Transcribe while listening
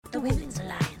Women's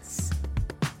Alliance.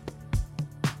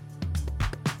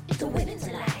 It's the Women's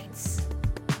Alliance.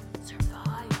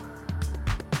 Survivor.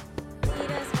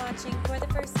 Lita's watching for the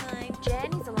first time.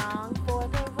 Jenny's along for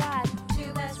the ride.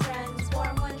 Two best friends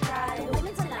form one The tribe.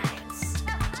 Women's Alliance.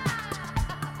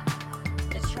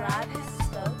 The tribe has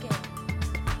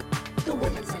spoken. The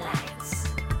Women's Alliance.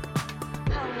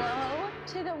 Hello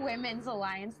to the Women's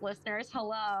Alliance listeners.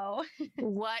 Hello.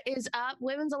 What is up,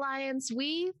 Women's Alliance?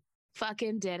 We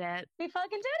fucking did it. We fucking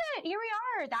did it. Here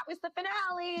we are. That was the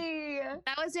finale.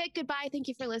 That was it. Goodbye. Thank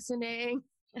you for listening.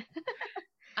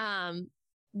 No,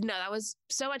 that was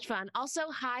so much fun.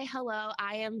 Also, hi, hello.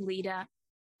 I am Lita.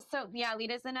 So yeah,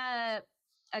 Lita's in a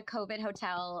COVID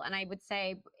hotel, and I would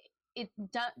say it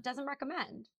doesn't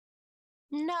recommend.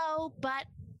 No, but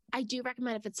I do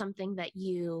recommend if it's something that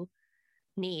you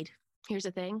need. Here's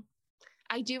the thing.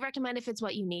 I do recommend if it's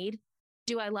what you need.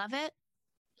 Do I love it?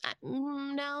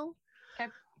 No. Okay.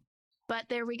 But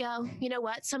there we go. You know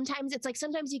what? Sometimes it's like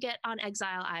sometimes you get on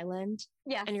Exile Island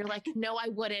Yes. and you're like, no, I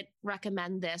wouldn't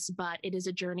recommend this, but it is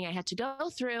a journey I had to go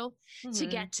through to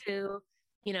get to,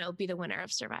 you know, be the winner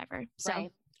of Survivor. So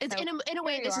Right. it's So in a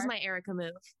way, you this is are. my Erica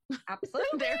move.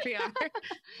 Absolutely. There we are.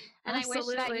 And I wish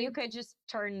that Absolutely. you could just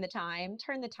turn the time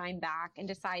back and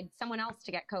decide someone else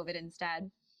to get COVID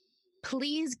instead.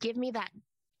 Please give me that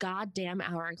goddamn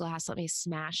hourglass. Let me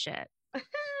smash it.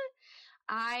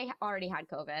 I already had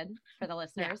COVID for the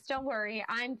listeners. Don't worry.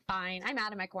 I'm fine. I'm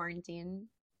out of my quarantine.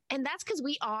 And that's because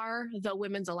we are the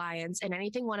Women's Alliance, and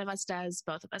anything one of us does,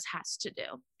 both of us has to do.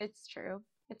 It's true.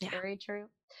 It's Yeah. very true.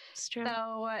 It's true.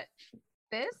 So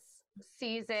this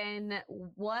season,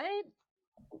 what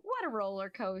a roller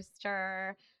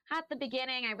coaster. At the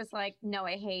beginning, I was like, no,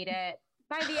 I hate it.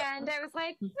 By the end, I was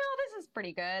like, no, this is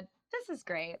pretty good. This is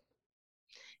great.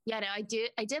 Yeah, no, I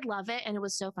did love it, and it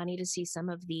was so funny to see some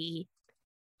of the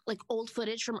like old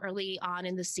footage from early on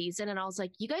in the season, and I was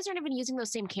like, you guys aren't even using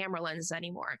those same camera lenses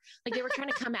anymore. Like they were trying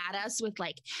to come at us with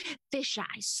like fisheye,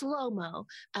 slow-mo,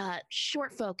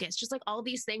 short focus, just like all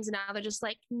these things, and now they're just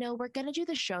like, no, we're gonna do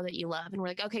the show that you love, and we're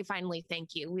like, okay, finally, thank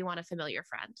you. We want a familiar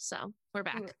friend, so we're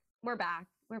back. We're back.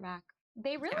 We're back.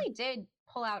 They really did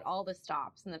pull out all the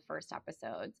stops in the first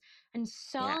episodes and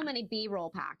so many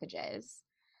B-roll packages.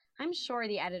 I'm sure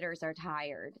the editors are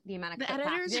tired. The amount of The clip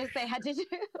editors? packages they had to do.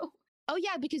 Oh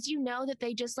yeah, because you know that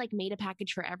they just like made a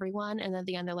package for everyone, and then at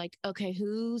the end they're like, okay,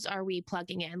 whose are we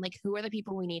plugging in? Like, who are the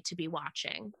people we need to be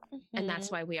watching? And that's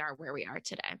why we are where we are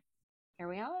today. Here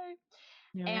we are.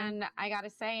 Yeah. And I gotta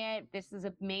say it, this is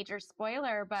a major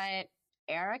spoiler, but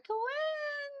Erica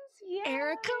wins. Yeah.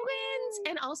 Erica wins,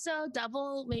 and also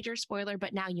double major spoiler,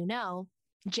 but now you know,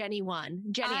 Jenny won.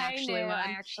 Jenny actually won.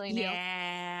 I actually knew.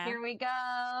 Yeah. Here we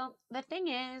go. The thing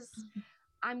is,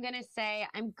 I'm going to say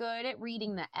I'm good at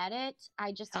reading the edit.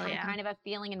 I just Hell had yeah. kind of a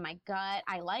feeling in my gut.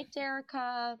 I liked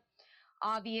Erica.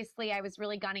 Obviously, I was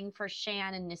really gunning for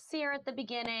Shan and Nasir at the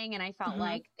beginning, and I felt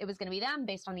like it was going to be them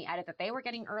based on the edit that they were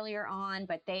getting earlier on,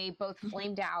 but they both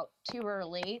flamed out too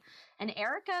early. And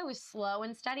Erica was slow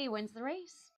and steady, wins the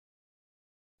race.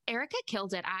 Erica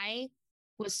killed it. I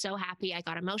was so happy. I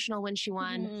got emotional when she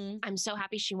won. Mhm. I'm so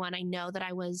happy she won. I know that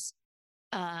I was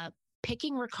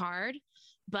picking Ricard,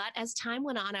 but as time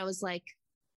went on, I was like,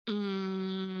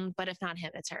 but if not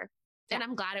him, it's her. And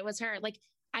I'm glad it was her. Like,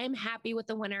 I am happy with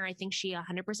the winner. I think she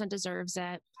 100% deserves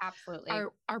it. Absolutely.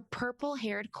 Our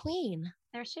purple-haired queen.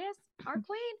 There she is, our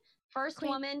queen. First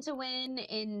Queen. woman to win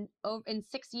in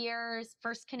 6 years,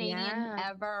 first Canadian Yeah.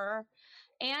 ever,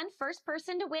 and first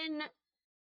person to win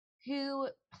who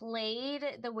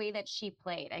played the way that she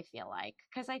played, I feel like.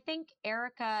 Because I think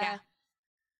Erica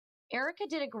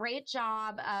did a great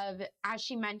job of, as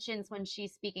she mentions when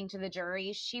she's speaking to the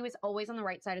jury, she was always on the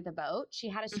right side of the boat. She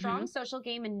had a strong social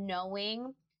game in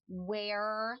knowing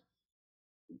where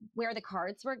the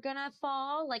cards were gonna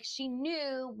fall. Like she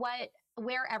knew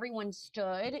where everyone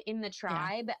stood in the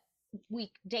tribe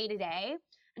day to day.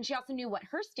 And she also knew what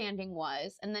her standing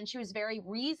was. And then she was very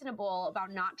reasonable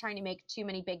about not trying to make too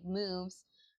many big moves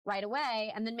right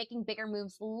away and then making bigger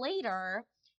moves later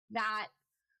that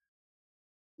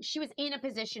she was in a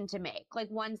position to make, like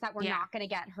ones that were not going to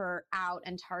get her out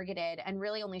and targeted. And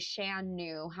really only Shan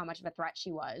knew how much of a threat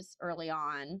she was early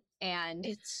on. And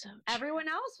It's so everyone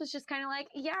else was just kind of like,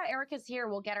 yeah, Erica's here.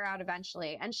 We'll get her out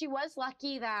eventually. And she was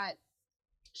lucky that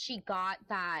she got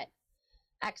that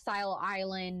Exile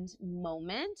Island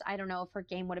moment. I don't know if her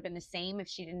game would have been the same if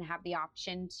she didn't have the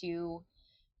option to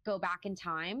go back in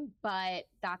time. But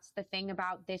that's the thing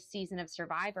about this season of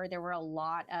Survivor. There were a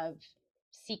lot of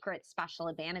secret special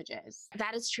advantages.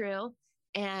 That is true.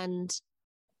 And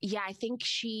yeah, I think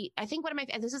one of my,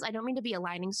 and this is, I don't mean to be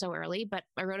aligning so early, but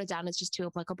I wrote it down. It's just too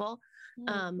applicable.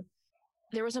 Mm.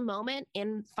 There was a moment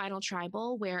in Final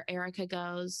Tribal where Erica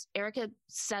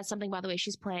says something about the way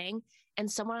she's playing,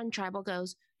 and someone on Tribal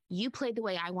goes, "You played the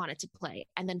way I wanted to play."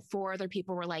 And then four other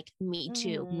people were like, "Me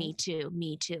too, Mm. me too,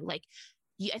 me too." Like,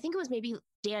 I think it was maybe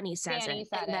Danny says Danny it.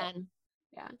 said and it. then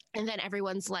Yeah. and then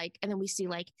everyone's like, and then we see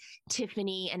like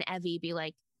Tiffany and Evie be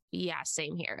like, "Yeah,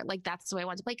 same here." Like, that's the way I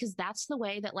want to play, because that's the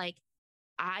way that like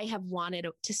I have wanted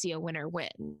to see a winner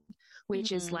win,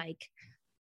 which is Mhm. like,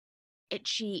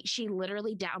 she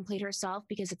literally downplayed herself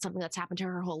because it's something that's happened to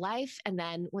her whole life. And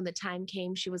then when the time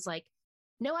came, she was like,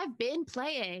 "No, I've been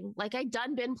playing. Like, I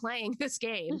done been playing this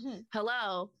game. Mhm.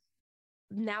 Hello.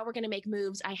 Now we're gonna make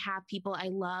moves. I have people." I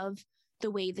love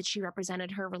the way that she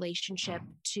represented her relationship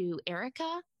to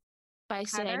Erica by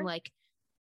saying Heather? like,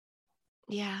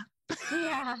 "Yeah."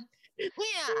 Yeah. Yeah.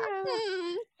 Yeah.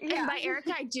 Mm. Yeah. And by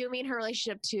Erica, I do mean her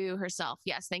relationship to herself.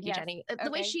 Yes, thank you, Yes. Jenny.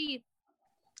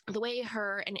 The way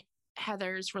her and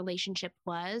Heather's relationship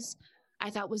was, I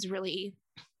thought was really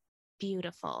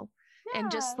beautiful. And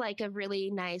just Yeah. like a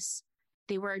really nice,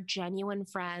 they were genuine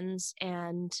friends,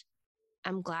 and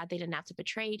I'm glad they didn't have to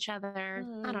betray each other.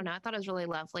 I don't Mm. know. I thought it was really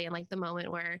lovely. And like the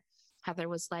moment where Heather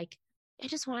was like, "I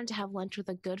just wanted to have lunch with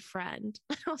a good friend."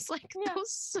 I was like, Yeah. that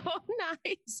was so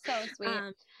nice. So sweet.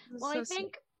 It was Well, so I sweet.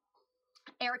 think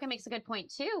Erica makes a good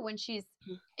point too when she's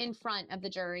in front of the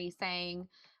jury saying,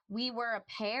 "We were a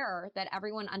pair that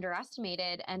everyone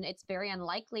underestimated, and it's very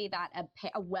unlikely that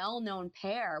a well-known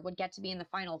pair would get to be in the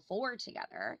final four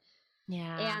together."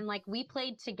 Yeah. And like, we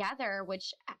played together,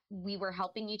 which we were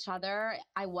helping each other.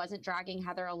 I wasn't dragging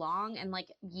Heather along, and like,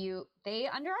 they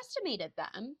underestimated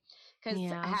them because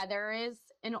Yeah. Heather is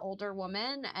an older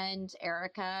woman and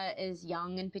Erica is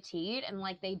young and petite, and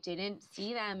like, they didn't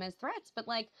see them as threats. But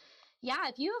like, yeah,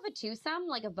 if you have a twosome,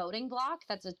 like a voting block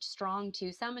that's a strong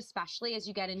twosome, especially as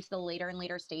you get into the later and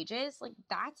later stages, like,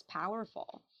 that's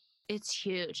powerful. It's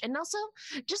huge. And also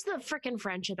just the freaking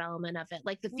friendship element of it.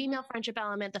 Like the female friendship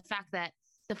element, the fact that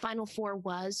the final four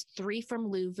was 3 from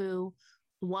Luvu,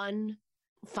 1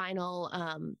 final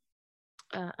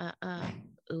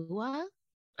Ua?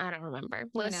 I don't remember.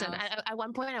 Who Listen, knows? at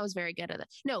one point I was very good at it.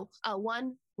 No,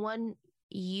 one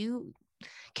you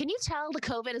can you tell the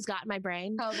COVID has gotten my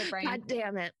brain? COVID brain. God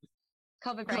damn it.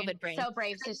 COVID brain. COVID brain. So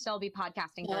brave to still be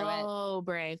podcasting through it. Oh,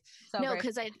 brave. So No, brave.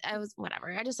 because I was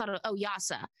whatever. I just thought,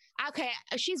 Yasa. Okay,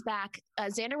 she's back.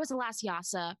 Xander was the last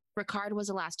Yasa. Ricard was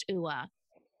the last Ua.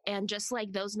 And just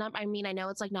like those I mean, I know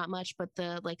it's like not much, but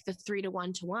the 3 to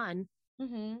 1 to 1,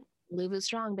 Mm-hmm. Luvu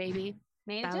strong, baby.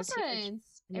 Made a That was huge.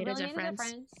 difference. It Made a really made a difference.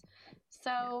 difference.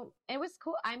 So it was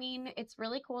cool. I mean, it's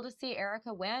really cool to see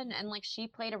Erica win. And like, she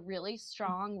played a really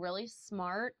strong, really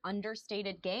smart,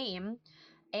 understated game.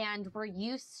 And we're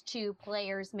used to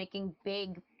players making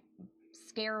big,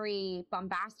 scary,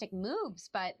 bombastic moves,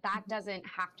 but that doesn't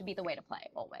have to be the way to play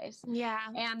always. Yeah.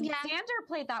 And yeah. Xander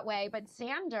played that way, but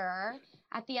Xander,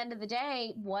 at the end of the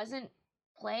day, wasn't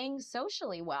playing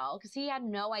socially well because he had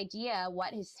no idea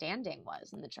what his standing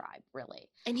was in the tribe, really.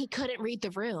 And he couldn't read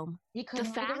the room. He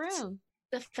couldn't read the room.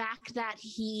 The fact that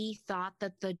he thought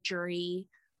that the jury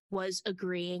was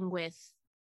agreeing with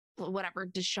whatever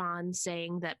Deshawn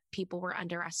saying that people were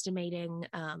underestimating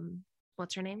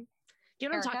what's her name? Do you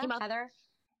know what I'm talking about? Heather?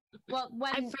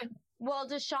 Well,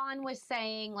 Deshawn was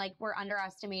saying like, we're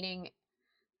underestimating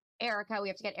Erica. We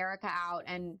have to get Erica out.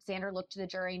 And Xander looked to the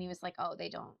jury and he was like, "Oh, they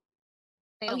don't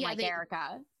like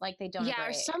Erica. Like, they don't agree."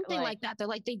 Or something like that. They're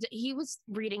like, he was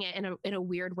reading it in a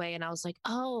weird way. And I was like,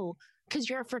 oh, because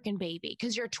you're a freaking baby,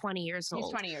 because you're 20 years old.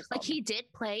 He's 20 years old. Like, he did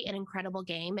play an incredible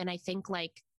game. And I think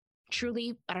like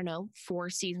truly, I don't know, 4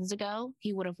 seasons ago,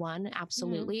 he would have won.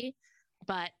 Absolutely.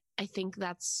 But I think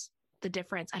that's the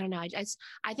difference. I don't know.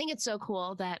 I think it's so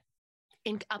cool that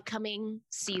in upcoming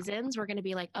seasons, we're going to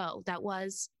be like, oh, that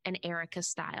was an Erica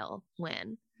style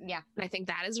win. Yeah. And I think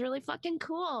that is really fucking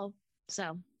cool.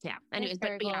 So yeah. Anyways,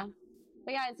 But yeah,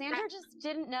 Xander just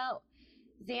didn't know.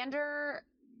 Xander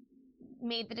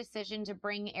made the decision to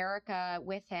bring Erica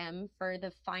with him for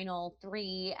the final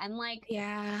 3, and like,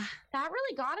 yeah, that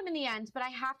really got him in the end. But I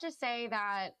have to say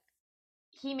that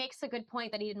he makes a good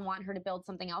point that he didn't want her to build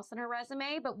something else in her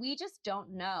resume, but we just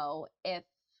don't know if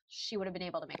she would have been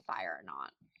able to make fire or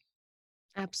not.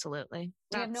 Absolutely.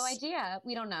 We have no idea.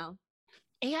 We don't know.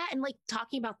 Yeah, and like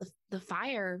talking about the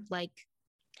fire, like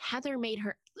Heather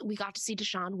we got to see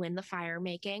Deshawn win the fire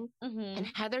making, and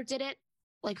Heather did it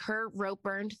like her rope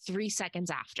burned 3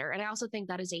 seconds after. And I also think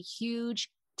that is a huge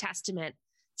testament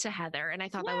to Heather. And I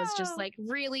thought that was just like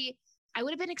really I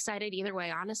would have been excited either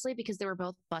way, honestly, because they were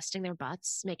both busting their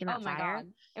butts making that Oh my fire.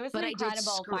 God. It was But an I did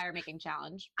incredible fire making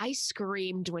challenge. I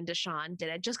screamed when Deshaun did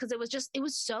it just because it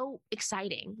was so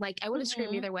exciting. Like I would have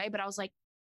screamed Mhm. either way, but I was like,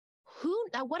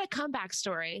 what a comeback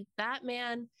story. That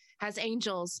man has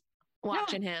angels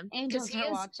watching him. Angels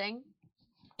are watching.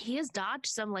 He has dodged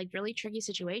some like really tricky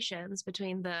situations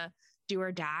between the do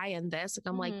or die and this. Like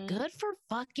I'm like, Mhm. good for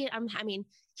fucking I mean,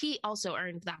 he also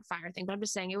earned that fire thing, but I'm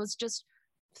just saying it was just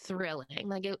thrilling.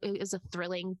 Like it was a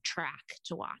thrilling track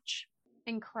to watch.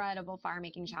 Incredible fire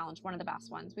making challenge. One of the best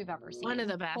ones we've ever seen. One of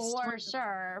the best. For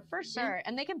sure. For Yeah. sure.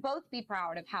 And they can both be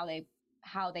proud of how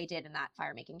they did in that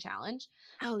fire making challenge.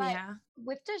 Oh But yeah.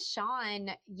 with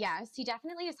Deshaun, yes, he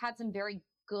definitely has had some very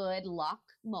good luck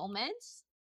moments.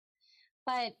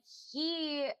 But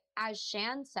he, as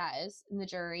Shan says in the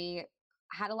jury,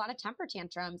 had a lot of temper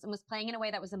tantrums and was playing in a way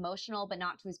that was emotional, but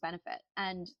not to his benefit.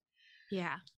 And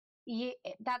Yeah.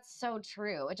 that's so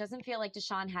true. It doesn't feel like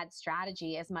Deshaun had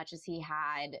strategy as much as he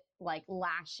had like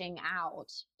lashing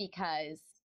out because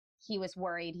he was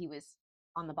worried he was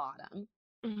on the bottom.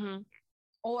 Mm-hmm.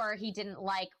 Or he didn't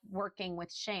like working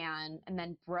with Shan and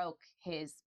then broke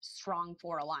his strong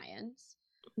 4 alliance.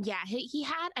 Yeah, he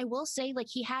had, I will say, like,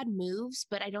 he had moves,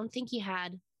 but I don't think he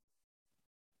had,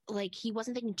 like, he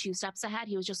wasn't thinking 2 steps ahead.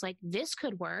 He was just like, this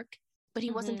could work, but he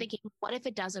wasn't Mhm. thinking, what if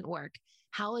it doesn't work?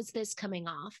 How is this coming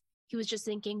off? He was just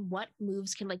thinking, what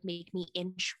moves can, like, make me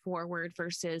inch forward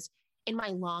versus in my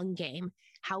long game?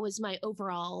 How is my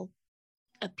overall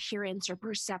appearance or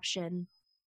perception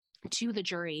to the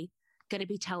jury going to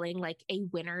be telling, like, a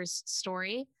winner's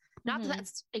story? Not that Mhm.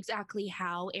 that's exactly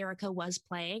how Erica was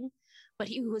playing, but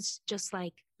he was just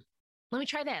like, let me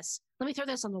try this. Let me throw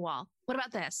this on the wall. What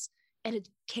about this? And it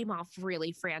came off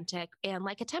really frantic and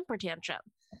like a temper tantrum.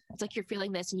 It's like you're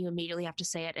feeling this and you immediately have to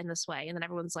say it in this way. And then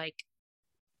everyone's like,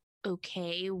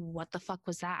 okay, what the fuck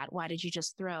was that? Why did you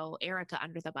just throw Erica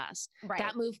under the bus? Right.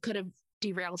 That move could have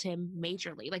derailed him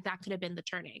majorly. Like that could have been the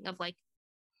turning of like,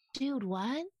 dude,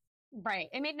 what? Right.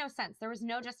 It made no sense. There was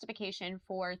no justification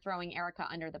for throwing Erica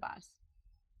under the bus,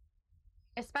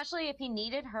 especially if he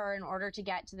needed her in order to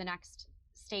get to the next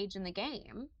stage in the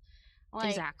game. Like,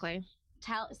 Exactly.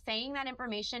 Saying that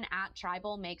information at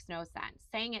tribal makes no sense.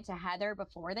 Saying it to Heather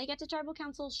before they get to tribal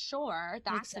council, sure,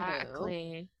 that's a move.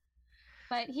 Exactly.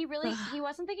 But he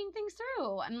wasn't thinking things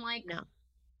through. I'm like, No.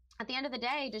 At the end of the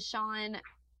day, Deshaun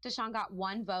got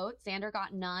 1 vote, Xander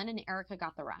got none, and Erica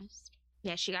got the rest.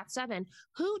 Yeah, she got 7.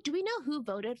 Do we know who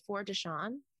voted for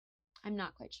Deshaun? I'm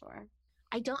not quite sure.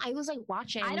 I was like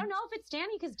watching. I don't know if it's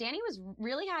Danny because Danny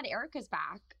really had Erica's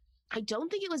back. I don't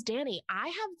think it was Danny. I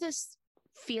have this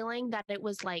feeling that it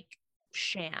was like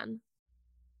Shan.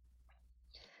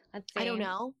 Let's see. I don't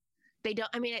know. They don't,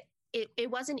 I mean,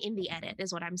 it wasn't in the edit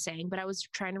is what I'm saying, but I was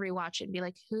trying to rewatch it and be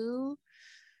like, who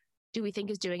do we think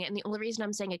is doing it? And the only reason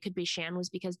I'm saying it could be Shan was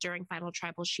because during Final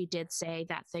Tribal, she did say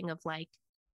that thing of like,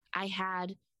 I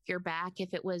had your back.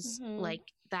 If it was like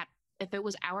that, if it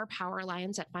was our Power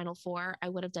Alliance at Final 4, I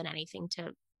would have done anything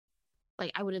to,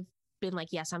 like, I would have been like,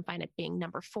 yes, I'm fine at being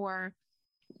number 4.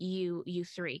 You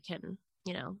 3 can,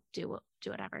 do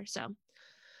whatever. So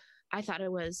I thought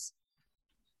it was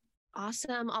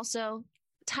awesome. Also,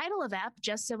 title of ep,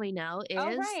 just so we know, is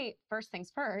oh right. First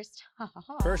things first.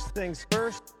 First things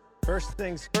first. First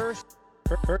things first.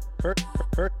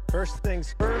 First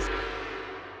things first.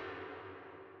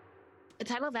 The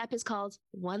title of ep is called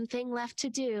One Thing Left to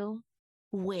Do,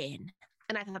 Win.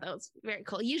 And I thought that was very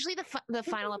cool. Usually the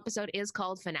final episode is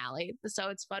called finale, so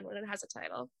it's fun when it has a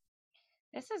title.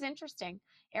 This is interesting.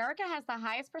 Erica has the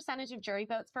highest percentage of jury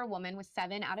votes for a woman with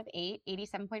 7 out of 8,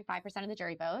 87.5% of the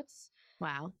jury votes.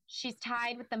 Wow. She's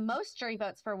tied with the most jury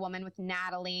votes for a woman with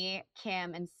Natalie,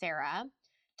 Kim, and Sarah.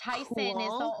 Tyson is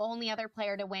the only other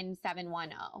player to win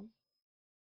 7-1-0.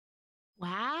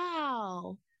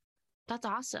 Wow. That's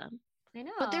awesome. I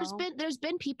know. But there's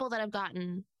been people that have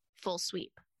gotten full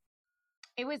sweep.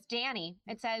 It was Danny.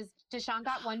 It says Deshaun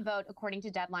got 1 vote according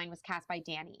to deadline was cast by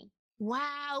Danny.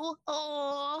 Wow.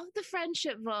 Oh, the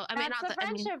friendship vote. I mean, That's not the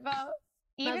friendship vote.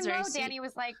 Even though Danny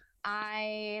was like,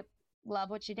 I love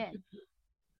what you did.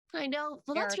 I know.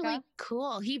 Well, that's Erica. really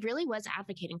cool. He really was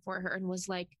advocating for her and was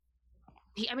like,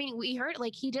 we heard,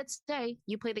 like, he did say,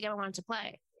 you played the game I wanted to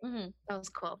play. Mm-hmm. That was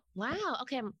cool. Wow.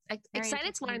 Okay. I'm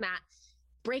excited to learn that.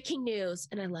 Breaking news.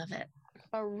 And I love it.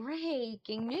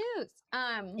 Breaking news.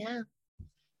 Yeah.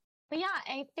 But yeah,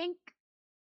 I think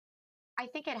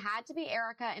it had to be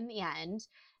Erica in the end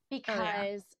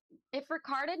because if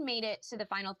Ricard had made it to the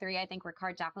final 3, I think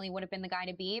Ricard definitely would have been the guy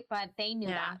to beat, but they knew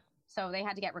that. So they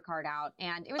had to get Ricard out.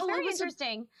 And it was Oh, very it was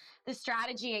interesting, the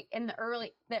strategy in the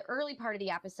early part of the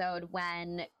episode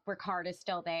when Ricard is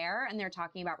still there and they're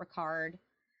talking about Ricard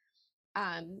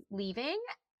leaving.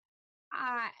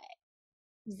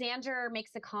 Xander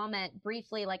makes a comment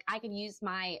briefly, like, I could use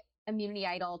my immunity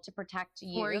idol to protect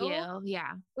you. For you,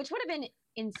 yeah. Which would have been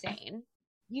insane.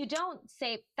 You don't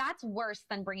say that's worse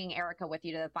than bringing Erica with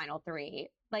you to the final three,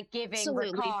 like giving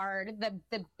Absolutely. Ricard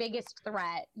the biggest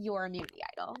threat your immunity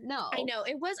idol. No, I know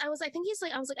it was. I think he's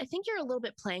like. I was like, I think you're a little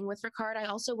bit playing with Ricard. I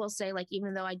also will say, like,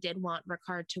 even though I did want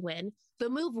Ricard to win, the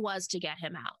move was to get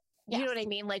him out. You know what I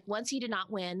mean? Like, once he did not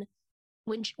win,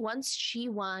 once she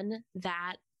won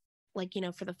that, like, you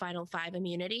know, for the final 5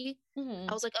 immunity,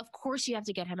 I was like, of course you have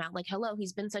to get him out. Like, hello,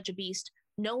 he's been such a beast.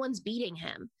 No one's beating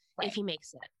him if he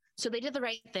makes it. So they did the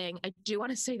right thing. I do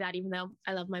want to say that, even though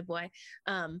I love my boy.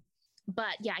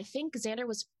 But yeah, I think Xander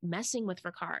was messing with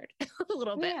Ricard a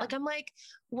little bit. Like, I'm like,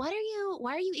 why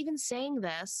are you even saying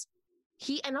this?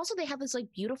 And also they have this like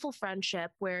beautiful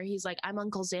friendship where he's like, I'm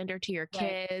Uncle Xander to your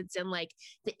kids. And like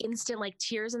the instant like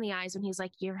tears in the eyes when he's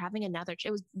like, you're having another.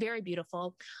 It was very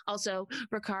beautiful. Also,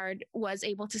 Ricard was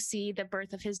able to see the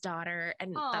birth of his daughter.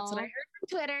 And that's what I heard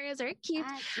from Twitter. It was very cute.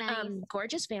 Nice.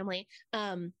 Gorgeous family.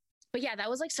 But yeah, that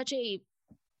was like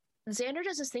Xander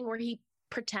does this thing where he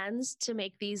pretends to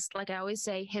make these, like I always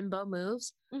say, himbo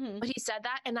moves. But he said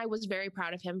that, and I was very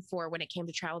proud of him for when it came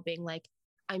to travel being like,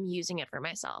 I'm using it for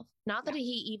myself. Not that he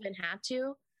even had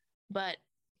to, but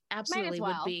absolutely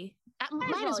would be.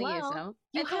 Might as well use them.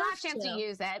 You It's the last chance to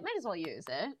use it. Might as well use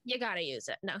it. You gotta use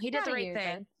it. No, he did the right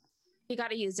thing. You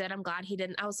got to use it. I'm glad he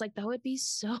didn't. I was like, that would be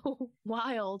so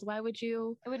wild. Why would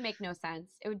you? It would make no sense.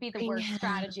 It would be the worst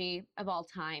strategy of all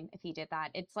time if he did that.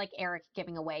 It's like Eric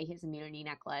giving away his immunity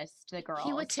necklace to the girls.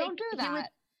 He would take, Don't do that.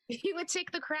 He would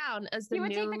take the crown as the he would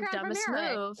new take the crown dumbest from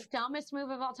Eric. move. Dumbest move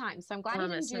of all time. So I'm glad he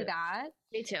didn't do that.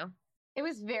 Me too. It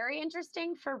was very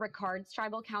interesting for Ricard's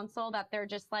tribal council that they're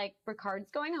just like, Ricard's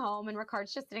going home and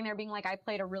Ricard's just sitting there being like, I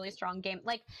played a really strong game.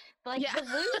 Like the loser at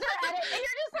it. And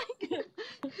you're just like,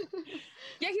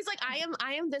 yeah, he's like,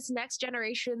 I am this next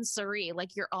generation Suri.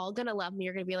 Like, you're all gonna love me.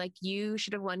 You're gonna be like, you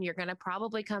should have won. You're gonna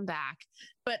probably come back.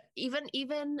 But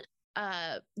even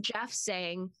Jeff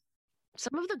saying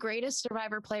some of the greatest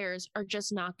Survivor players are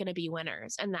just not gonna be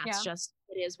winners, and that's just,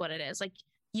 it is what it is. Like,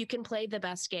 you can play the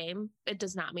best game. It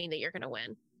does not mean that you're gonna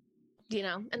win. You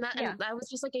know, and that was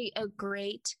just like a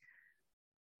great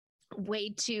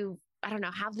way to, I don't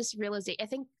know, have this realization. I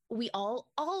think we all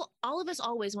of us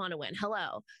always want to win.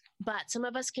 Hello. But some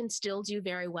of us can still do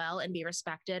very well and be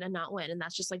respected and not win. And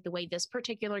that's just like the way this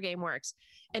particular game works.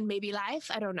 And maybe life,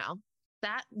 I don't know.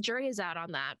 That jury is out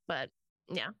on that. But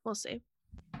yeah, we'll see.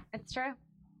 It's true.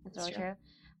 It's really true.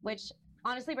 Which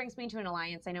honestly brings me to an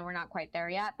alliance. I know we're not quite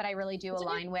there yet, but I really do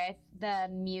align with the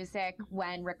music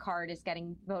when Ricard is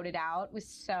getting voted out was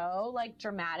so like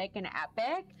dramatic and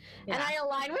epic. Yeah. And I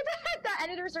align with that. The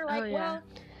editors are like, well,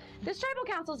 this tribal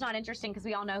council is not interesting because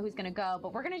we all know who's going to go,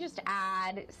 but we're going to just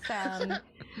add some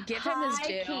give him his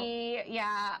due. Key,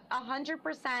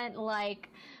 100% like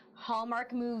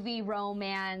Hallmark movie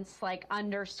romance, like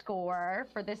underscore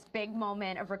for this big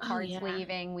moment of Ricard's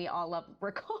leaving. We all love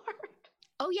Ricard.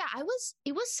 Oh yeah,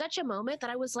 it was such a moment that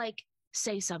I was like,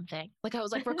 say something. Like, I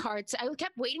was like, Ricard, I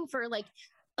kept waiting for like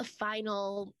a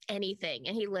final anything,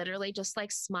 and he literally just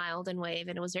like smiled and waved,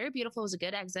 and it was very beautiful. It was a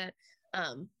good exit.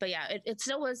 But yeah, it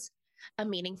still was a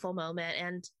meaningful moment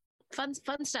and fun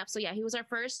stuff. So yeah, he was our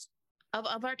first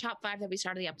of our top 5 that we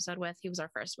started the episode with. He was our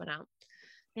first one out.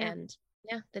 And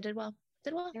yeah, they did well.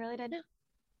 They really did.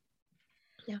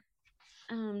 Yeah.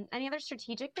 Any other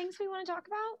strategic things we want to talk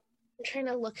about? I'm trying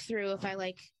to look through if I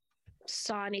like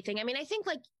saw anything. I mean, I think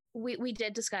like we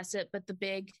did discuss it, but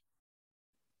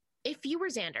if you were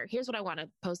Xander, here's what I want to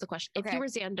pose the question. If you were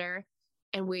Xander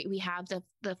and we have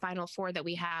the final 4 that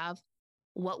we have,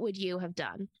 what would you have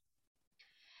done?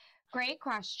 Great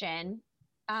question.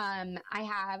 I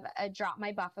have a drop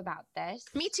my buff about this.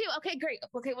 Me too. Okay, great.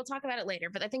 Okay, we'll talk about it later.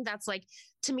 But I think that's like,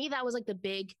 to me, that was like the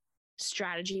big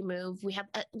strategy move. We have,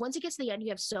 once it gets to the end, you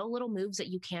have so little moves that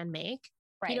you can make.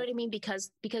 Right. You know what I mean? Because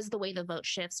the way the vote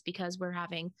shifts, because we're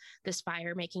having this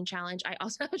fire making challenge. I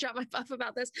also have a drop my buff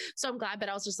about this. So I'm glad, but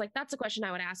I was just like, that's a question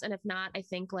I would ask. And if not, I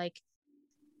think like,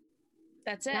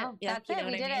 that's it. No, that's it.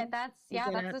 We did it. That's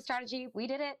the strategy. We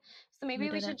did it. So maybe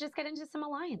we should just get into some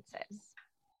alliances.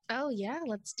 Oh yeah,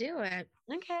 let's do it.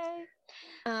 Okay.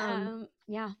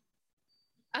 Yeah.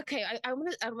 Okay, I'm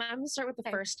gonna start with the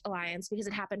first alliance because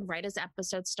it happened right as the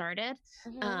episode started.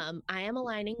 I am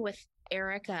aligning with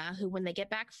Erica, who when they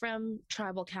get back from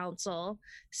tribal council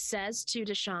says to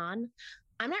Deshawn,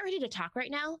 I'm not ready to talk right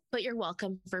now, but you're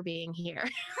welcome for being here.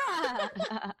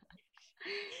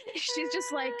 She's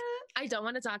just like, I don't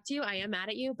want to talk to you. I am mad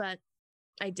at you, but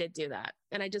I did do that.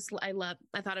 And I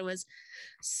thought it was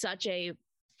such a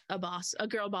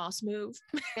girl boss move.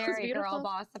 Very girl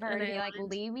boss of her And to I be like,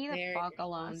 aligned. leave me the Very fuck girl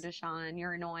alone, boss. Deshaun.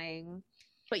 You're annoying.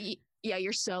 But yeah,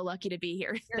 you're so lucky to be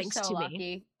here. You're Thanks so to lucky.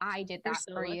 me. I did You're that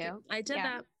so for lucky. you. I did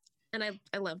Yeah. that. And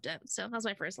I loved it. So that was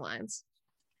my first lines.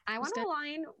 I want to good.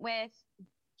 align with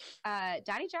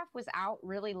Daddy Jeff was out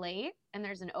really late and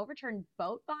there's an overturned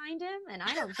boat behind him and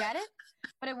I don't get it,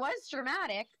 but it was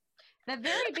dramatic. The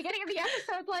very beginning of the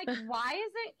episode, like, why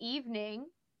is it evening?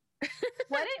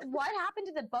 What happened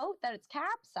to the boat that it's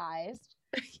capsized?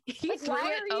 He Like, threw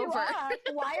why it are you over. up?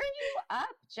 Why are you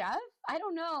up, Jeff? I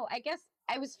don't know. I guess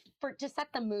I was to set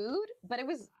the mood, but it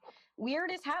was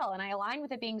weird as hell, and I aligned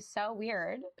with it being so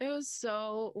weird. It was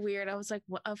so weird. I was like,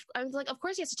 what? I was like, of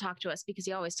course he has to talk to us because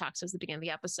he always talks to us at the beginning of the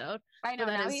episode. I know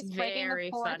that now is he's breaking the very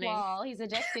fourth funny. wall. He's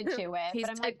addicted to it. He's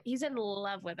But I'm like, he's in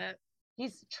love with it.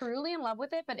 he's truly in love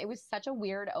with it. But it was such a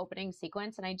weird opening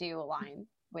sequence, and I do align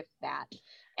with that.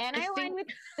 And I align with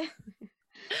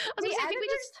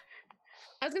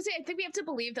I was gonna say, I think we have to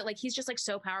believe that like he's just like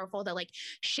so powerful that like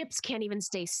ships can't even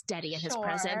stay steady in his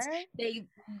presence. Sure. They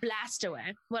blast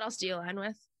away. What else do you align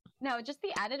with? No, just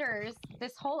the editors,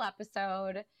 this whole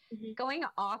episode Mhm. going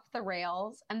off the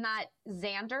rails, and that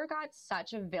Xander got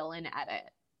such a villain edit.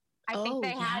 I think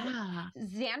they had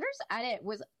Xander's edit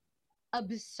was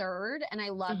absurd, and I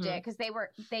loved it because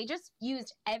they just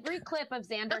used every clip of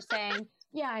Xander saying,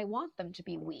 "Yeah, I want them to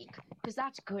be weak because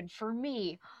that's good for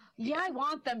me. Yeah, I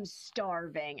want them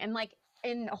starving," and like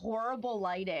in horrible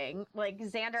lighting. Like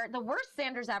Xander, the worst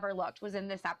Xander's ever looked was in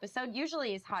this episode.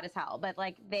 Usually he's hot as hell, but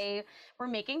like they were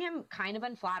making him kind of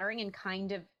unflattering and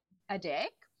kind of a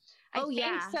dick. I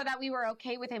think so that we were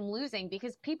okay with him losing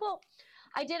because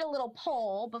I did a little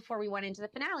poll before we went into the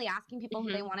finale asking people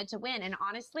who they wanted to win. And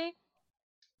honestly,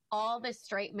 all the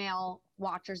straight male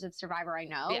watchers of Survivor I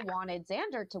know wanted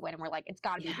Xander to win. And we're like, it's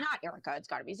got to be not Erica. It's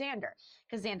got to be Xander.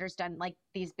 Because Xander's done like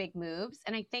these big moves.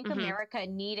 And I think America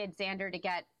needed Xander to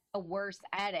get a worse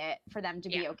edit for them to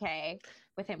be okay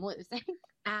with him losing.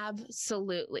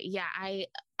 Absolutely. Yeah. I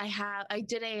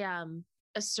did a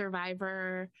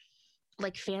Survivor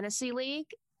like fantasy league.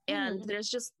 And there's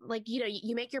just like, you know,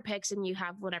 you make your picks and you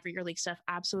have whatever your league stuff.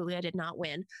 Absolutely. I did not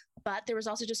win. But there was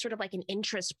also just sort of like an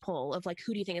interest poll of like,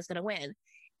 who do you think is going to win?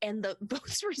 And the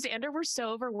votes for Xander were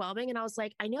so overwhelming. And I was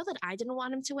like, I know that I didn't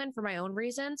want him to win for my own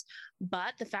reasons.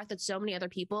 But the fact that so many other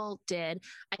people did,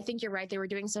 I think you're right. They were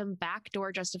doing some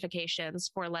backdoor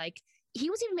justifications for like, he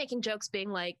was even making jokes being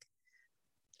like,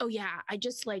 oh yeah,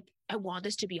 I want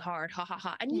this to be hard. Ha ha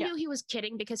ha. And you knew he was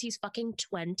kidding because he's fucking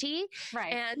 20.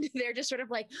 Right. And they're just sort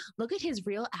of like, look at his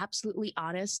real, absolutely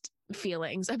honest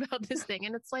feelings about this thing.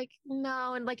 And it's like,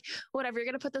 no. And like, whatever, you're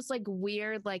going to put this like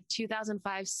weird, like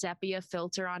 2005 sepia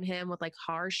filter on him with like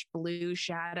harsh blue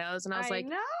shadows. And I was like,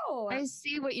 no, I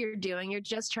see what you're doing. You're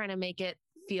just trying to make it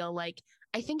feel like,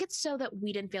 I think it's so that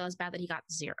we didn't feel as bad that he got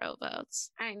 0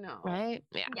 votes. I know. Right?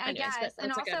 Yeah. I Anyways, guess. And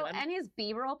that's a good also, one. and his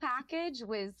B-roll package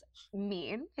was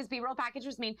mean. His B-roll package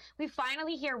was mean. We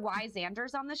finally hear why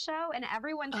Xander's on the show, and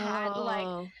everyone's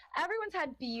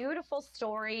had beautiful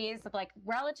stories of like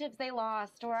relatives they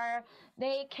lost, or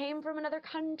they came from another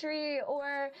country,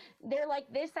 or they're like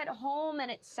this at home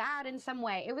and it's sad in some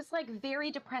way. It was like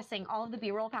very depressing, all of the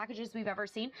B-roll packages we've ever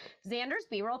seen. Xander's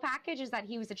B-roll package is that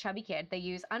he was a chubby kid. They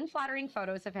use unflattering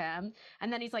photos of him,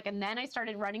 and then he's like, and then I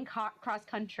started running cross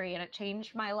country and it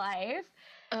changed my life.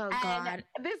 Oh and God.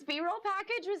 this B-roll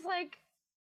package was like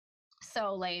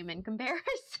so lame in comparison.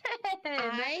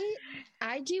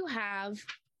 I do have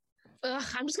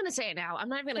I'm just gonna say it now. I'm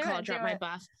not even gonna call it drop my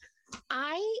buff.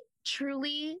 I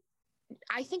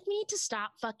think we need to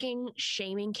stop fucking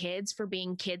shaming kids for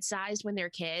being kid-sized when they're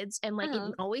kids. And like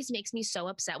it always makes me so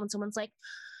upset when someone's like,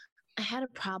 I had a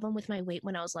problem with my weight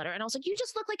when I was little. And I was like, you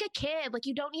just look like a kid. Like,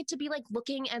 you don't need to be like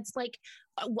looking at like,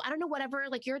 I don't know, whatever.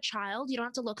 Like, you're a child. You don't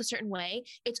have to look a certain way.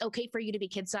 It's okay for you to be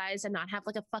kid sized and not have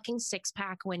like a fucking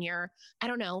 6-pack when you're, I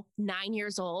don't know, 9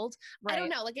 years old. Right. I don't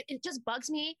know. Like, it just bugs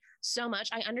me so much.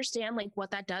 I understand like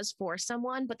what that does for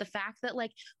someone. But the fact that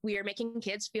like we are making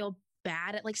kids feel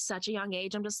bad at like such a young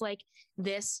age, I'm just like,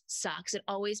 this sucks. It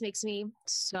always makes me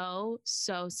so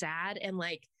sad. And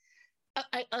like,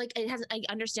 I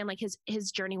understand like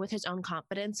his journey with his own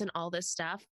confidence and all this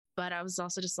stuff, but I was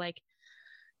also just like,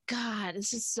 God,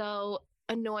 this is so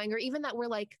annoying. Or even that we're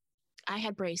like, I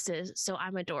had braces, so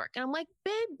I'm a dork. And I'm like,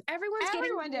 babe, everyone's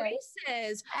getting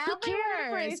braces. Who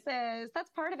cares? Braces. That's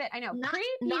part of it. I know.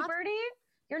 Pre-puberty,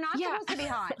 You're not Yeah. supposed to be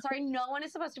hot. Sorry, no one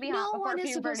is supposed to be No hot before one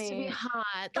is puberty. supposed to be hot.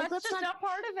 Like, That's let's just not not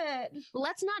part of it.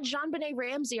 let's not Jean-Benet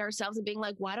Ramsey ourselves and being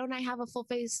like, why don't I have a full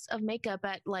face of makeup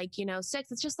at like,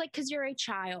 6? It's just like because you're a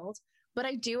child. But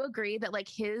I do agree that like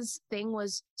his thing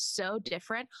was so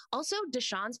different. Also,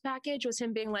 Deshaun's package was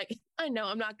him being like, I know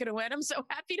I'm not gonna win. I'm so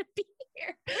happy to be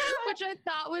here. Which I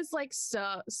thought was like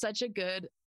such a good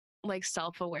like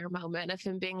self-aware moment of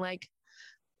him being like,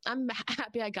 I'm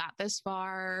happy I got this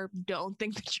far. Don't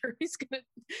think the jury's gonna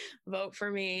vote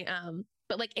for me.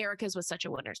 But like Erica's was such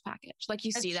a winner's package. Like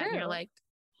you It's see that and you're true. like,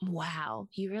 wow,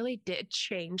 he really did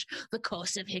change the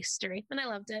course of history. And I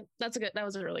loved it. That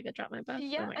was a really good job, my Beth.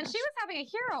 Yeah, Oh my and gosh. she was having a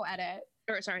hero edit.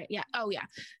 Or sorry, yeah. Oh yeah.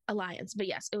 Alliance. But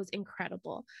yes, it was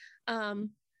incredible. One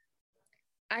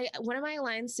of my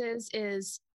alliances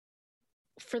is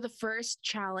for the first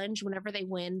challenge, whenever they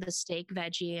win the steak,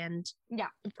 veggie, and Yeah.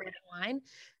 bread and wine,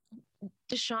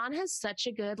 Deshaun has such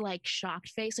a good like shocked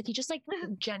face. Like he just like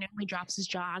genuinely drops his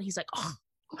jaw and he's like, oh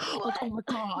my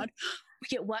God. We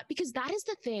get what? Because that is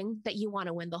the thing that you want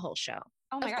to win the whole show.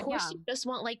 Oh my Of God, course, yeah. you just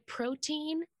want like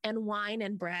protein and wine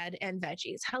and bread and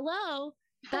veggies. Hello.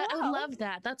 I Hello. love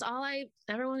that. That's all I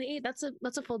ever want to eat. That's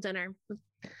a full dinner.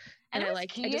 And it was I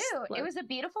cute. It was a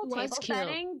beautiful It was table cute.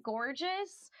 setting,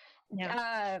 gorgeous.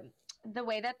 Yeah. The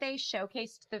way that they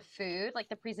showcased the food, like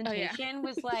the Oh, presentation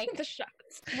was like the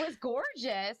shots. was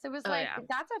gorgeous. It was Oh, like yeah.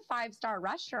 that's a 5-star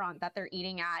restaurant that they're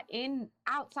eating at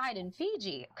outside in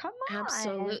Fiji. Come on.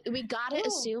 Absolutely. We gotta Ooh.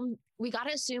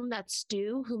 assume that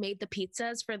Stu, who made the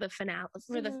pizzas for the finale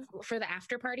for the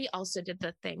after party, also did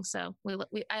the thing. So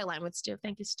I align with Stu.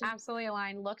 Thank you, Stu. Absolutely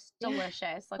aligned. Looks Yeah.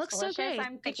 delicious. Looks so delicious. great.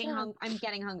 I'm Good thinking job. I'm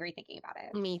getting hungry thinking about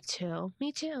it. Me too.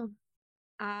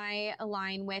 I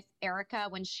align with Erica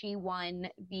when she won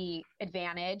the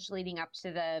advantage leading up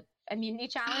to the immunity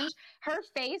challenge. Her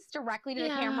face directly to the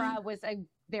Yeah. camera was a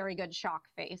very good shock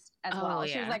face as Oh, well.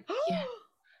 She was yeah. like, Yeah.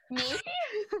 me?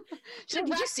 Did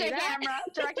you see Direct to that? camera.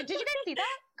 Directed. Did you guys see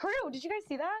that? Crew, did you guys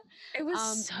see that? It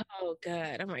was so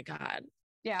good. Oh my God.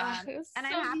 Yeah. It was And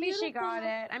so I'm happy she got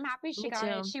beautiful. it. I'm happy she Me got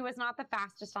it. too. She was not the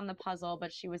fastest on the puzzle,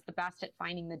 but she was the best at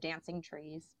finding the dancing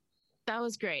trees. That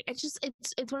was great. It's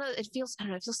one of it feels I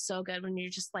don't know, it feels so good when you're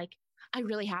just like, I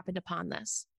really happened upon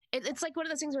this. It's like one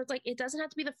of those things where it's like it doesn't have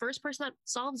to be the first person that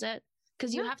solves it.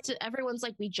 Because you No. have to, everyone's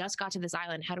like, we just got to this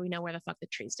island. How do we know where the fuck the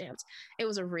trees dance? It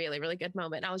was a really, really good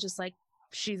moment. I was just like,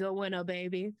 she's a winner,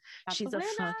 baby. That's She's a a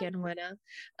winner. fucking winner.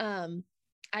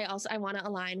 I want to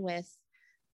align with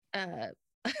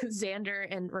Xander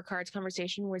and Ricard's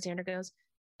conversation where Xander goes,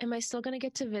 am I still going to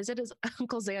get to visit his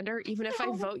Uncle Xander even if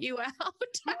I vote you out?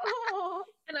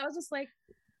 And I was just like,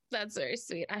 that's very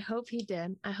sweet. I hope he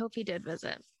did. I hope he did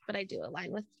visit. But I do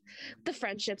align with the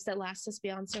friendships that last us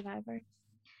beyond Survivor.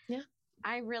 Yeah.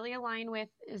 I really align with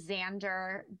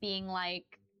Xander being like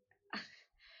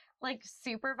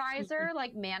supervisor,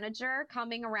 like manager,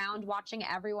 coming around watching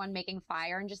everyone making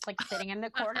fire and just like sitting in the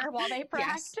corner while they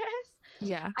practice.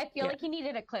 Yeah. I feel like he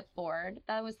needed a clipboard.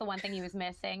 That was the one thing he was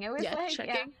missing. It was like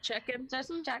checking.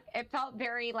 just check. It felt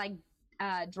very like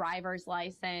driver's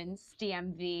license,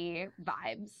 DMV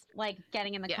vibes, like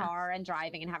getting in the car and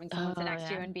driving and having someone sit next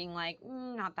to you and being like,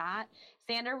 not that.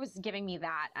 Xander was giving me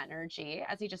that energy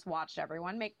as he just watched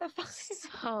everyone make the fire.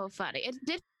 So funny. It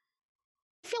did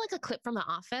feel like a clip from The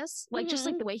Office, like just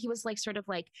like the way he was like sort of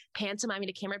like pantomiming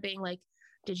to camera, being like,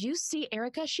 "Did you see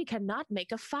Erica? She cannot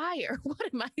make a fire. What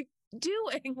am I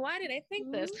doing? Why did I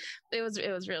think this?" It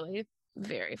was really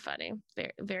very funny.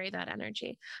 Very very that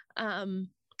energy.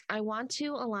 I want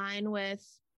to align with.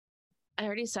 I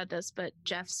already said this, but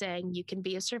Jeff saying you can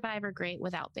be a survivor great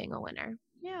without being a winner.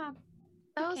 Yeah.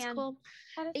 That was cool.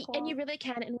 That is cool. And you really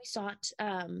can. And we saw it.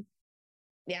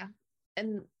 Yeah.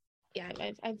 And yeah,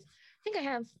 I think I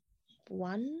have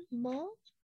one more.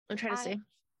 I'm trying to see.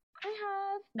 I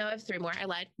have. No, I have 3 more. I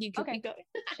lied. You can go.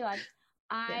 She lied.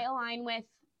 I align with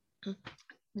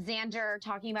Xander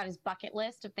talking about his bucket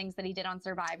list of things that he did on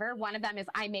Survivor. One of them is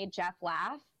I made Jeff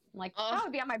laugh. I'm like, that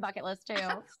would be on my bucket list too.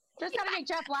 Just gotta make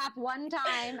Jeff laugh one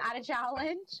time at a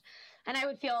challenge, and I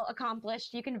would feel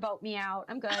accomplished. You can vote me out.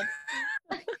 I'm good.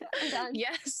 I'm done.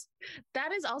 Yes,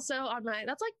 that is also on my.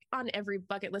 That's like on every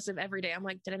bucket list of every day. I'm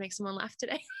like, did I make someone laugh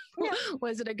today? Yeah.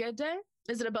 Was it a good day?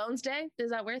 Is it a bones day?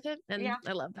 Is that worth it? And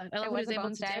I love that. I love was who's a able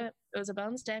bones to day. do it. It was a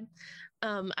bones day.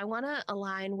 I want to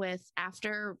align with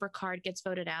after Ricard gets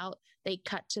voted out, they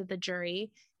cut to the jury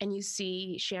and you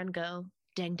see Shan go,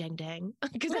 dang, dang, dang,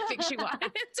 because I think she wanted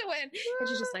him to win. And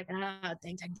she's just like, dang,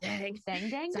 dang, dang. Dang,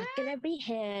 dang, It's not going to be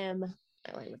him.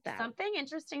 I like with that. Something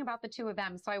interesting about the two of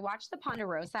them. So I watched the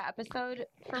Ponderosa episode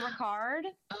for Ricard.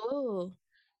 Oh.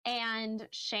 And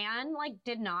Shan like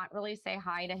did not really say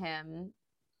hi to him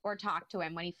or talk to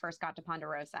him when he first got to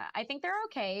Ponderosa. I think they're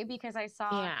okay because I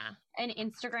saw an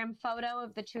Instagram photo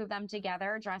of the two of them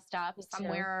together dressed up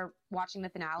somewhere watching the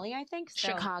finale, I think. So,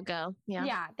 Chicago.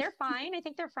 Yeah, they're fine. I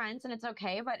think they're friends and it's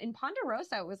okay. But in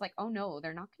Ponderosa, it was like, oh no,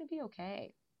 they're not going to be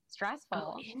okay.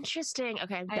 Stressful. Oh, interesting.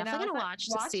 Okay, I'm definitely going to watch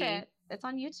it. It's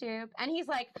on YouTube. And he's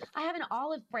like, I have an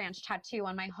olive branch tattoo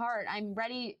on my heart. I'm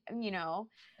ready,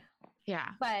 Yeah,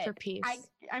 but for peace.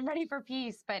 I'm ready for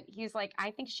peace. But he's like,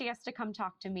 I think she has to come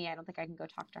talk to me. I don't think I can go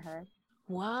talk to her.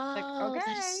 Whoa, Like,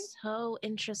 that is so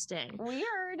interesting.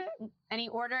 Weird. And he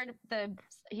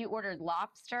ordered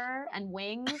lobster and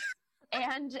wings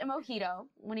and a mojito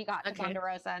when he got to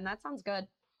Ponderosa, and that sounds good.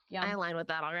 Yeah, I align with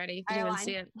that already. Didn't even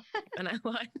see it, and I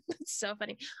align. It's so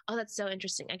funny. Oh, that's so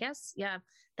interesting. I guess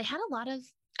they had a lot of.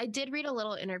 I did read a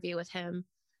little interview with him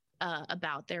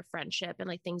about their friendship and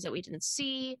like things that we didn't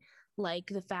see, like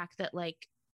the fact that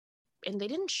and they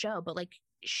didn't show, but like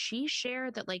she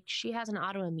shared that like she has an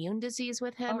autoimmune disease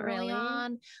with him early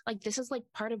on. Like this is like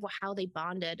part of how they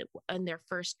bonded in their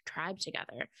first tribe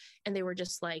together, and they were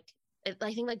just like.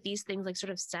 I think like these things like sort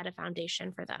of set a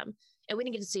foundation for them, and we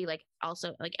didn't get to see like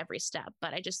also like every step,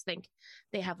 but I just think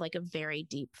they have like a very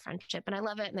deep friendship, and I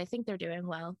love it, and I think they're doing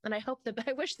well, and I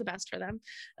wish the best for them.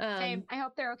 Same. I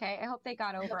hope they're okay. I hope they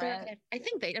got over it.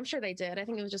 Okay. I'm sure they did. I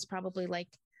think it was just probably like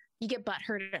you get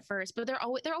butthurt at first, but they're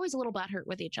always a little butthurt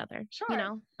with each other. Sure. I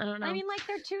don't know. I mean, like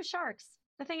they're two sharks.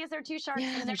 The thing is, they're two sharks,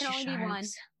 and there can only be one.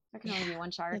 There can only be one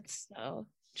shark. That's so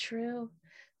true.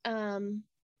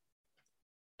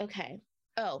 Okay.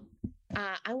 Oh,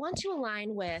 I want to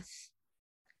align with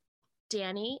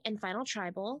Danny in Final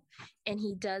Tribal, and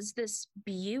he does this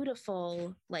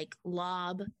beautiful like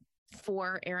lob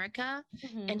for Erica,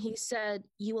 and he said,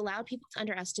 "You allowed people to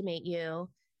underestimate you,"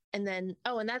 and then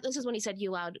this is when he said,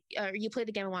 "You played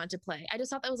the game I wanted to play." I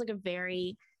just thought that was like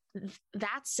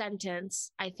that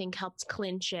sentence I think helped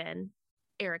clinch in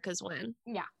Erica's win.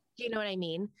 Yeah, you know what I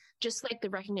mean? Just like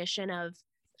the recognition of.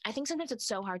 I think sometimes it's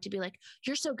so hard to be like,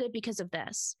 you're so good because of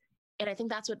this. And I think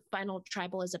that's what Final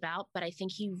Tribal is about. But I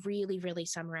think he really, really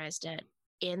summarized it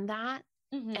in that.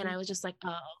 And I was just like,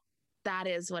 oh, that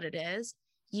is what it is.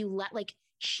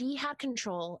 She had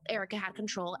control. Erica had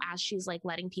control as she's like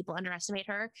letting people underestimate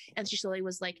her. And she slowly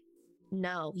was like,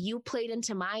 no, you played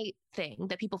into my thing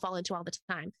that people fall into all the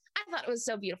time. I thought it was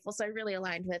so beautiful. So I really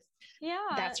aligned with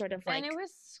that sort of like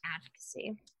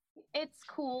advocacy. It's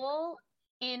cool.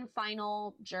 In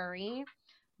Final Jury,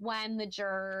 when the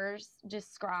jurors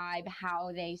describe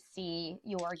how they see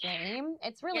your game,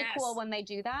 it's really cool when they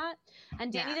do that.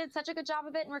 And Danny did such a good job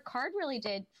of it, and Ricard really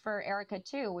did for Erica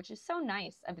too, which is so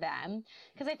nice of them.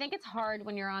 Because I think it's hard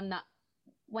when you're on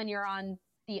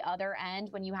the other end,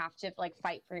 when you have to like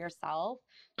fight for yourself,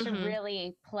 to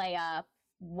really play up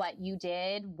what you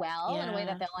did well in a way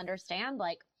that they'll understand.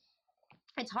 Like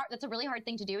it's hard. That's a really hard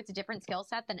thing to do. It's a different skill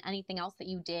set than anything else that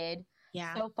you did.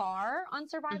 So far on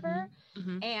Survivor.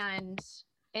 And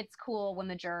it's cool when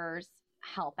the jurors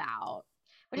help out,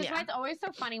 which is why it's always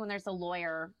so funny when there's a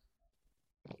lawyer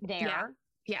there.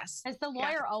 Yes. As the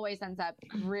lawyer always ends up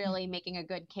really making a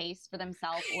good case for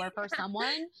themselves or for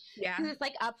someone who's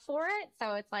like up for it.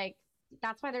 So it's like,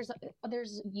 that's why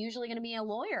there's usually going to be a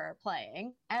lawyer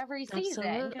playing every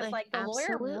season, because like the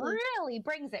lawyer really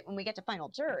brings it when we get to Final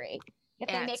Jury. If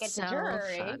they make it to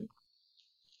jury. Fun.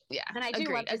 Yeah. And I do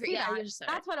love to see that.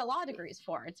 That's what a law degree is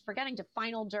for. It's for getting to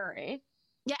Final Jury.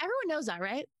 Yeah, everyone knows that,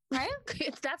 right? Right?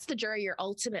 That's the jury you're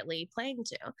ultimately playing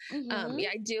to. Yeah,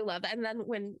 I do love that. And then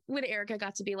when Erica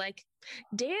got to be like,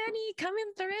 Danny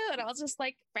coming through, and I was just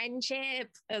like, friendship.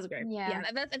 That was great. Yeah.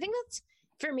 I think that's,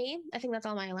 for me, I think that's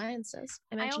all my alliances.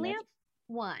 I only have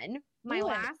one. My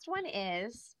last one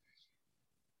is,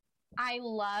 I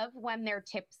love when they're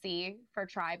tipsy for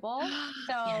Tribal.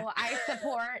 So I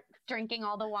support drinking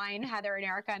all the wine, Heather and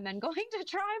Erica, and then going to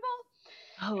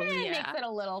Tribal. It makes it a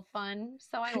little fun.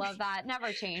 So I love that.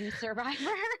 Never change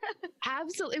Survivor.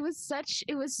 Absolutely. It was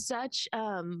such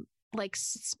like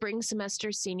spring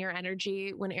semester senior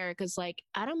energy when Erica's like,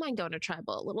 I don't mind going to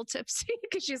Tribal a little tipsy,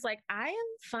 because she's like, I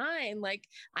am fine. Like,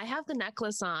 I have the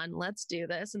necklace on. Let's do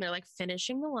this. And they're like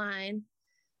finishing the wine.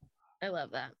 I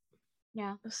love that.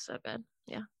 Yeah. It's so good.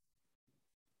 Yeah.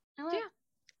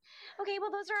 Okay,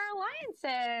 well, those are our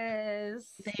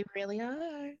alliances. They really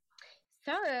are.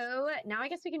 So now I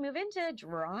guess we can move into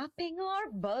dropping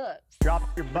our buffs. Drop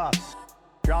your buffs.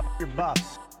 Drop your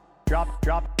buffs. Drop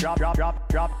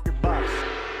your buffs.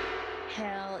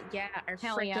 Hell yeah. Our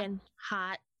freaking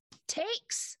hot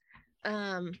takes.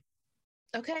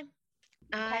 Okay.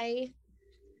 My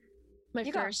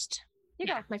first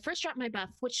drop my buff,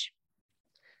 which,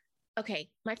 okay,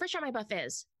 my first drop my buff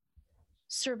is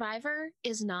Survivor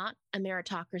is not a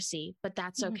meritocracy, but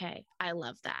that's Mhm. okay. I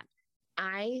love that.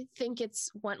 I think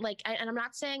it's one like, and I'm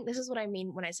not saying this is what I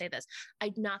mean when I say this.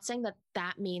 I'm not saying that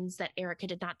that means that Erica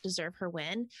did not deserve her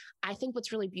win. I think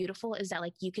what's really beautiful is that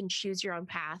like you can choose your own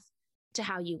path to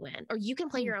how you win, or you can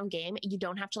play your own game. You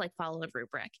don't have to like follow a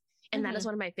rubric. And that is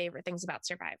one of my favorite things about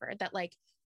Survivor, that like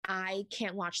I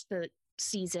can't watch the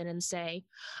season and say,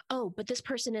 oh, but this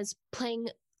person is playing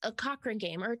a Cochrane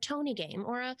game or a Tony game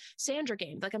or a Sandra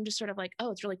game. Like I'm just sort of like, oh,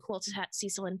 it's really cool to see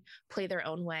someone play their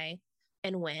own way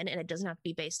and win. And it doesn't have to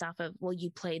be based off of, well, you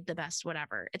played the best,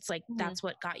 whatever. It's like, that's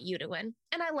what got you to win.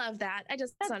 And I love that. I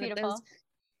just That's thought beautiful.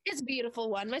 it's a beautiful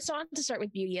one. I still want to start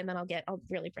with beauty and then I'll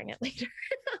really bring it later.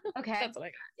 Okay. That's what I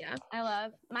got. Yeah. I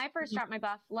love my first drop my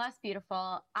buff, less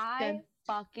beautiful. I Good.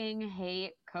 fucking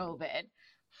hate COVID.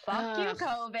 Fuck you, Ugh.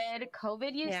 COVID.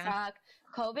 COVID, you Yeah. suck.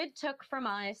 COVID took from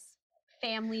us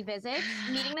family visits,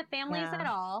 meeting the families Yeah. at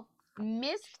all.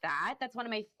 Missed that. That's one of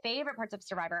my favorite parts of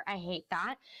Survivor. I hate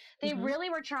that. They Mhm. really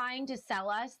were trying to sell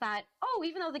us that, oh,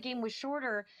 even though the game was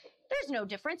shorter, there's no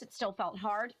difference. It still felt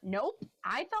hard. Nope.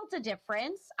 I felt a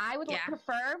difference. I would Yeah.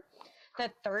 prefer the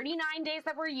 39 days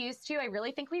that we're used to. I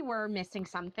really think we were missing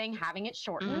something having it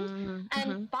shortened. Mhm.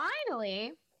 And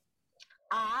finally,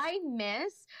 I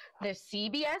miss the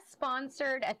CBS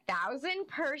sponsored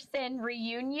 1,000-person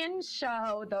reunion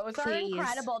show. Those are Please.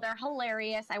 incredible. They're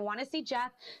hilarious. I want to see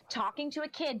Jeff talking to a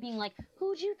kid being like,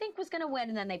 who do you think was going to win?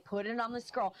 And then they put it on the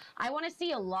scroll. I want to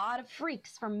see a lot of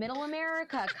freaks from middle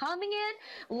America coming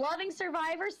in, loving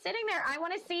Survivor, sitting there. I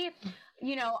want to see,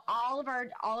 you know, all of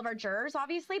our jurors,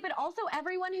 obviously, but also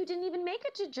everyone who didn't even make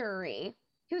it to jury,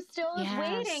 who still is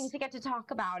waiting Yes. to get to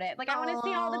talk about it. Like, I want to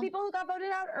see all the Aw. people who got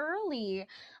voted out early.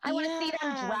 I want to see them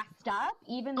Yeah. dressed up.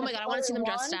 Even Oh my God, I want to see them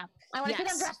dressed up. I want to see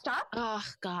them Yes. dressed up. Oh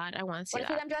God, I want to see Want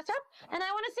to see that. them dressed up. And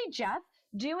I want to see Jeff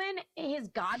doing his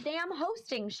goddamn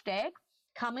hosting shtick,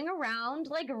 coming around,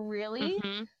 like really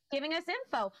Mhm. giving us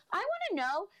info. I want to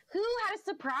know who had a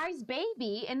surprise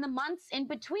baby in the months in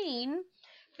between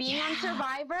being on Yeah.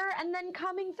 Survivor and then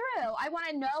coming through. I want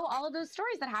to know all of those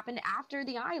stories that happened after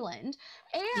the island.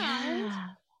 And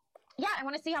Yeah. I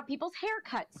want to see how people's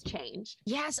haircuts changed.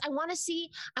 Yes, I want to see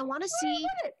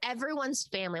everyone's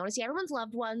family. I want to see everyone's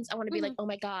loved ones. I want to be like, oh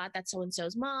my God, that's so and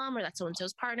so's mom or that's so and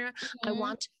so's partner. I Mhm.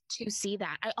 want to see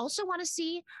that. I also want to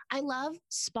see, I love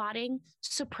spotting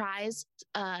surprise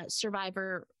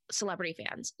Survivor celebrity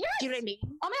fans. Yes. Do you know what I mean?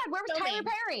 Oh my God, where was Show Tyler me.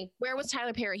 Perry? Where was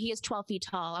Tyler Perry? He is 12 feet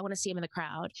tall. I want to see him in the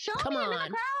crowd. Show Come me him in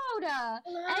on. the crowd.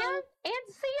 Hello. And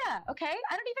Sia, okay?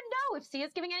 I don't even know if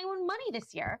Sia's giving anyone money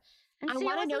this year. And I Sia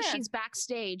want to wasn't know there. she's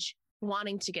backstage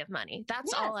wanting to give money.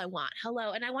 That's all Yes. I want.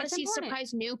 Hello. And I want to It's see important.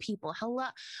 surprise new people. Hello.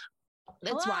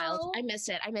 It's wild. Hello. I miss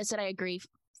it. I agree.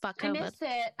 Fuck I COVID. miss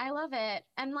it. I love it.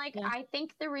 And like, Yeah. I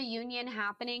think the reunion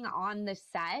happening on the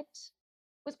set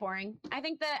was boring. I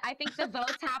think the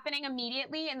votes happening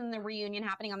immediately and then the reunion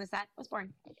happening on the set was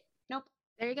boring. Nope.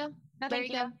 There you go. No, There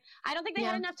thank you you. go. I don't think they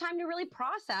Yeah. had enough time to really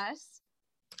process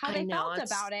how I they know, felt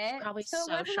it's about it. probably so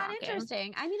so it wasn't shocking. that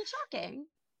interesting. I mean, it's shocking.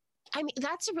 I mean,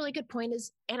 that's a really good point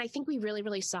and I think we really,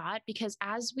 really saw it because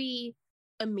as we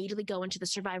immediately go into the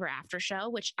Survivor after show,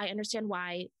 which I understand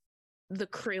why the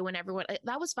crew and everyone,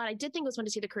 that was fun. I did think it was fun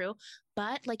to see the crew,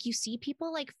 but like you see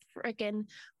people like freaking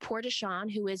poor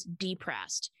Deshaun who is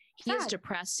depressed. He is Sad.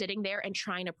 depressed sitting there and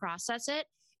trying to process it.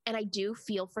 And I do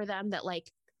feel for them that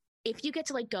like, if you get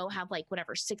to like go have like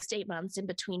whatever 6 to 8 months in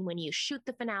between when you shoot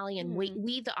the finale and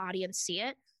we the audience see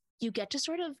it, you get to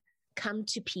sort of come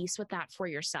to peace with that for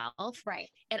yourself. Right.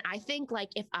 And I think like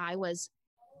if I was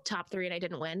top 3 and I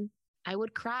didn't win, I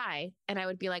would cry and I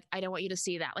would be like, I don't want you to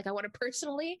see that. Like I want to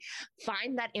personally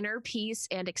find that inner peace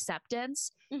and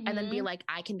acceptance and then be Mhm. like,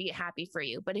 I can be happy for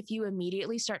you. But if you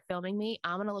immediately start filming me,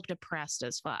 I'm going to look depressed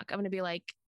as fuck. I'm going to be like,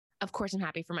 of course I'm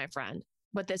happy for my friend,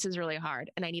 but this is really hard.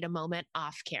 And I need a moment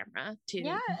off camera to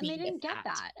Yeah, and be they didn't with get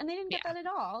that. And they didn't get Yeah. that at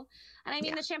all. And I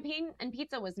mean, Yeah. the champagne and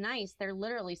pizza was nice. They're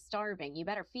literally starving. You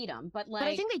better feed them. But like, But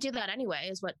I think they do that anyway,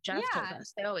 is what Jeff told Yeah.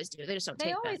 us. They always do. They just don't they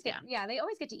take always that. get, they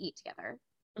always get to eat together.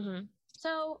 Mhm.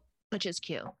 So, Which is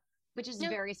cute. which is Yeah.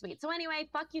 very sweet. So anyway,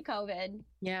 fuck you, COVID.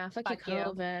 Yeah, fuck Fuck you, you.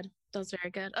 COVID. That was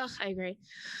very good. Ugh, I agree.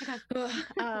 Okay.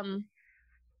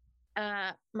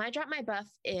 Ugh, my drop my buff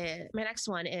is my next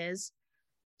one is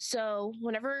so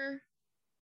whenever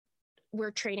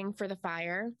we're training for the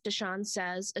fire, Deshaun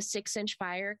says a 6-inch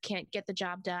fire can't get the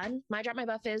job done. My drop my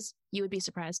buff is you would be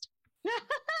surprised.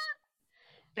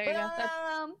 There you go.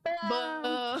 Boom,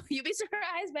 boom. You'd be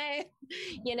surprised, babe.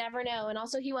 You never know. And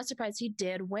also he was surprised he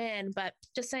did win, but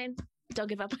just saying, don't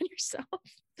give up on yourself.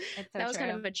 It's so That was true.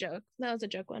 kind of a joke. That was a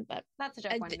joke one, but That's a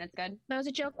joke I one. di- That's good. that was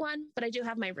a joke one. But I do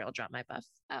have my real drop my buff.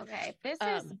 Okay. This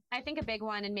is, Um, I think, a big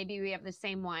one, and maybe we have the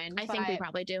same one. I think we but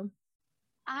probably do.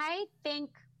 I think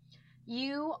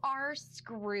you are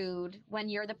screwed when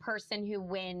you're the person who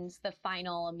wins the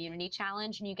final immunity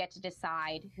challenge and you get to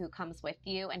decide who comes with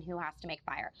you and who has to make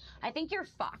fire. I think you're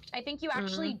fucked. I think you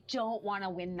actually don't want to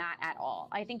win that at all.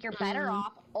 I think you're better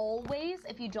off always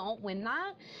if you don't win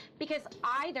that, because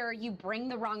either you bring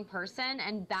the wrong person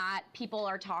and that people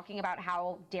are talking about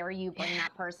how dare you bring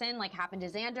that person, like happened to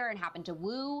Xander and happened to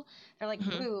Woo. They're like,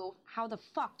 Woo, how the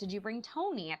fuck did you bring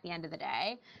Tony at the end of the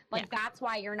day? Like, that's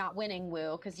why you're not winning,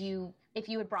 Woo, because if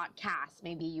you had brought Cass,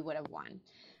 maybe you would have won.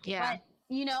 Yeah. But,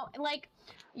 you know, like,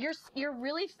 you're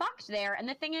really fucked there. And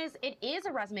the thing is, it is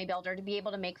a resume builder to be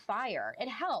able to make fire. It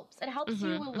helps. It helps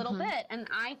you a little bit. And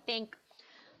I think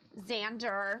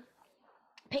Xander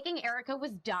picking Erica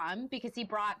was dumb because he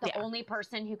brought the only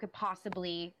person who could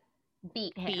possibly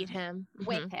beat him.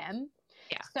 With him.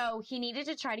 Yeah. So he needed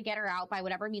to try to get her out by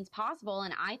whatever means possible.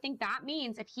 And I think that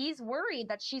means if he's worried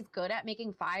that she's good at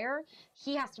making fire,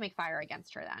 he has to make fire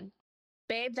against her then.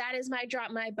 Babe, that is my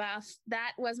drop my buff.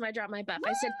 That was my drop my buff.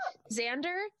 I said,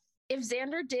 Xander, if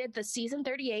Xander did the season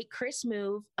 38 Chris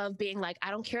move of being like, I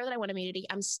don't care that I won immunity,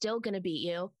 I'm still going to beat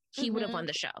you, he would have won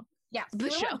the show. Yes. The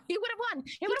show. He would have won.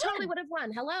 He totally would have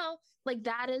won. Hello. Like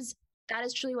that is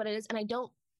truly what it is. And I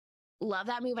don't love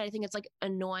that move. I think it's like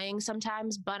annoying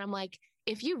sometimes, but I'm like,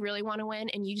 if you really want to win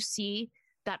and you see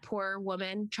that poor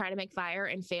woman trying to make fire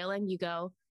and failing, you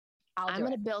go, I'm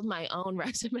going to build my own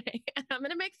resume and I'm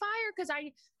going to make fire because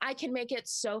I can make it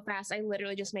so fast. I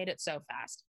literally just made it so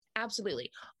fast. Absolutely.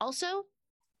 Also,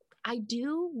 I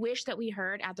do wish that we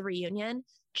heard at the reunion,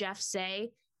 Jeff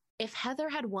say, if Heather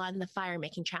had won the fire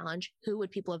making challenge, who would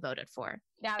people have voted for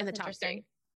in the top three?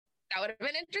 That would have been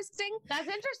interesting. That's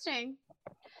interesting.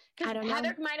 I don't know.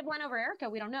 Heather might have won over Erica.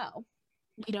 We don't know.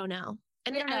 We don't know.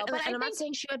 And, We don't know, but I'm not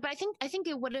saying she would, but I think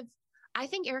it would have. I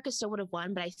think Erica still would have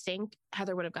won, but I think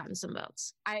Heather would have gotten some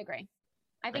votes. I agree.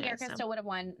 I think Okay, Erica so- still would have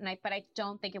won, but I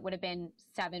don't think it would have been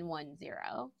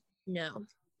 7-1-0. No,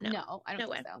 No, I don't no think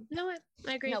way. so. No way.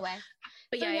 I agree. No way.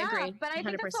 But So, yeah, I agree. But I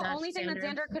think that's the 100% only thing that Xander.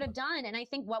 Xander could have done. And I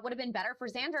think what would have been better for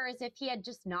Xander is if he had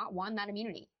just not won that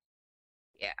immunity.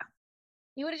 Yeah.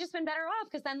 He would have just been better off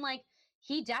because then, like,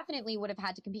 he definitely would have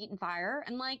had to compete in fire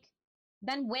and, like,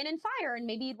 then win in fire and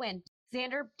maybe he'd win.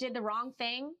 Xander did the wrong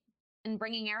thing in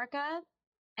bringing Erica.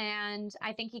 And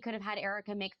I think he could have had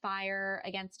Erica make fire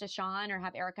against Deshawn or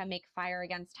have Erica make fire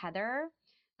against Heather.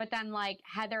 But then, like,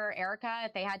 Heather or Erica,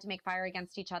 if they had to make fire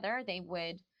against each other,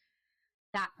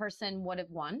 that person would have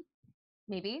won,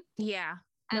 maybe. Yeah.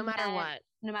 No And matter then- what.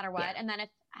 No matter what. Yeah. And then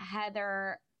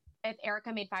if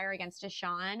Erica made fire against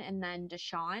Deshawn and then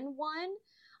Deshawn won,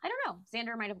 I don't know.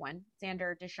 Xander might have won.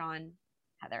 Xander, Deshawn,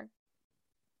 Heather.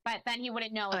 But then he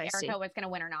wouldn't know Oh, I if see. Erica was going to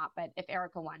win or not. But if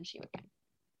Erica won, she would win.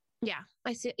 Yeah.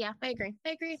 I see. Yeah, I agree.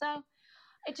 So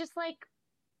it's just like,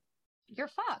 you're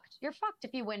fucked. You're fucked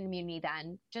if you win immunity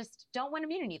then. Just don't win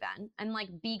immunity then. And like,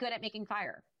 be good at making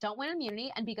fire. Don't win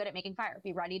immunity and be good at making fire.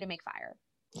 Be ready to make fire.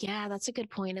 Yeah, that's a good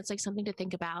point. It's like something to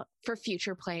think about for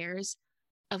future players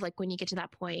of like when you get to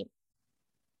that point,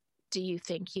 do you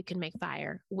think you can make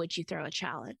fire? Would you throw a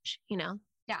challenge? You know?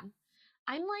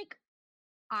 I'm like,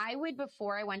 I would,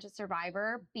 before I went to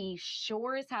Survivor, be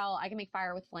sure as hell I can make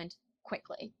fire with Flint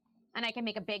quickly. And I can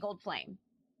make a big old flame.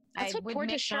 That's I what would poor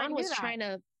make sure I Deshaun knew was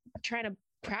that. trying to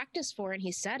practice for, and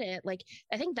he said it. Like,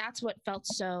 I think that's what felt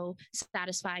so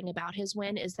satisfying about his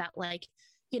win is that, like,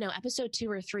 you know, episode 2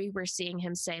 or 3, we're seeing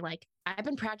him say, like, I've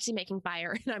been practicing making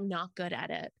fire and I'm not good at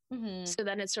it. Mhm. So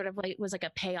then it sort of like was like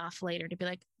a payoff later to be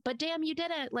like, but damn, you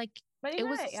did it. Like, But it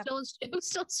was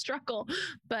still a struggle,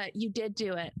 but you did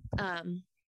do it.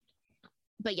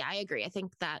 But yeah, I agree. I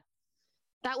think that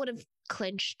would have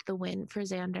clinched the win for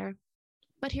Xander.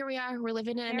 But here we are. We're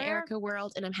living in an Here we are. Erica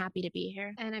world, and I'm happy to be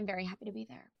here. And I'm very happy to be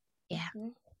there. Yeah.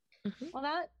 Mhm. Mhm.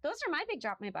 Well, those are my big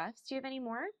drop my buffs. Do you have any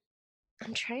more?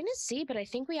 I'm trying to see, but I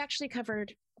think we actually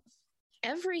covered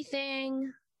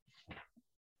everything.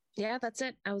 Yeah, that's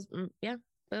it. Yeah.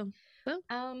 Boom.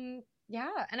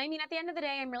 Yeah. And I mean, at the end of the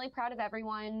day, I'm really proud of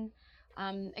everyone,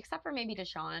 except for maybe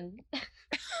Deshawn.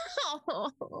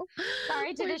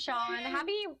 Sorry to Deshawn.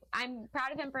 I'm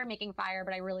proud of him for making fire,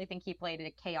 but I really think he played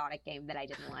a chaotic game that I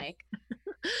didn't like.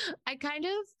 I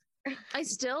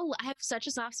have such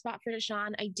a soft spot for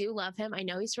Deshaun. I do love him. I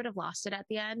know he sort of lost it at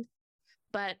the end,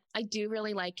 but I do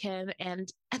really like him. And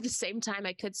at the same time,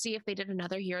 I could see if they did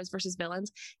another Heroes versus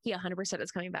Villains, he 100%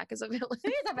 is coming back as a villain.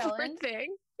 He's a Poor villain.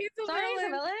 thing. He's a Sorry, he's a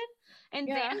villain. villain. And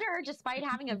Yeah. Xander, despite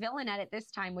having a villain edit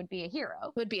this time, would be a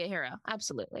hero. Would be a hero.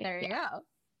 Absolutely. There you go.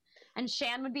 And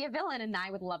Shan would be a villain, and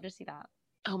I would love to see that.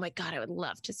 Oh my God, I would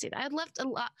love to see that. I'd love to a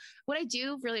lot. What I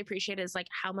do really appreciate is like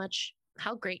how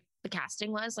great the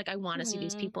casting was. Like I want to see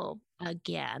these people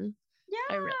again. Yeah.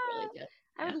 I really do.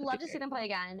 I would Yeah, love it'd be to see them play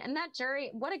again. And that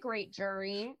jury, what a great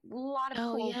jury. A lot of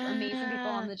Oh, cool, amazing people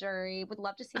on yeah. the jury. Would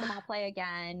love to see them all play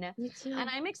again. Me too. And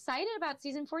I'm excited about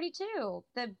season 42.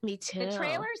 Me too. The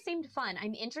trailer seemed fun.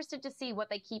 I'm interested to see what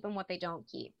they keep and what they don't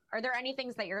keep. Is there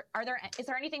anything that you're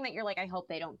like, I hope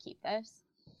they don't keep this?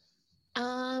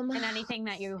 And anything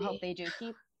that you hope they do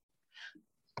keep?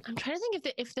 I'm trying to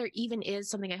think if there even is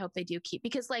something I hope they do keep,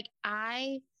 because like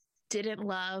I didn't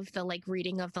love the like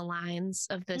reading of the lines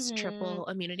of this triple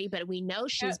immunity, but we know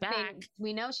she's back.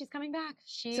 We know she's coming back.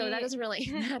 So that doesn't really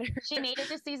matter. She made it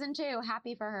to season 2.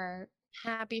 Happy for her.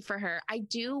 Happy for her. I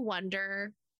do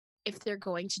wonder if they're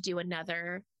going to do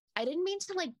another. I didn't mean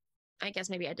to like, I guess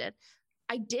maybe I did.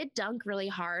 I did dunk really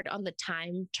hard on the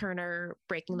time turner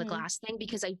breaking the glass thing,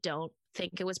 because I don't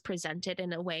think it was presented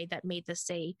in a way that made this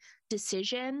a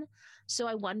decision. So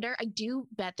I wonder, I do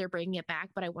bet they're bringing it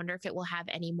back, but I wonder if it will have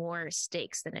any more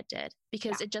stakes than it did,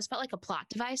 because it just felt like a plot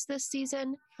device this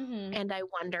season. And I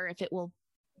wonder if it will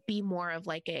be more of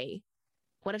like a,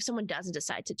 what if someone doesn't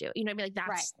decide to do it? You know what I mean? Like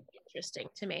that's interesting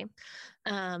to me.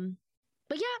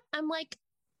 But yeah, I'm like,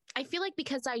 I feel like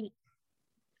because I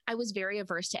was very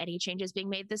averse to any changes being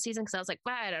made this season, because I was like,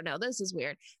 well, I don't know, this is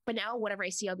weird. But now whatever I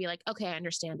see, I'll be like, okay, I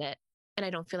understand it. And I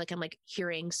don't feel like I'm like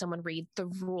hearing someone read the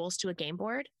rules to a game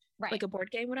board, like a board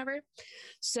game, whatever.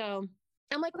 So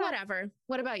I'm like, whatever.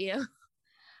 What about you?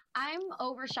 I'm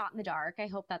overshot in the dark. I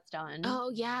hope that's done.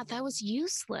 Oh yeah, that was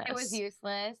useless. It was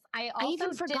useless. I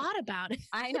even forgot about it.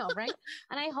 I know, right?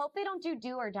 And I hope they don't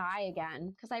do or die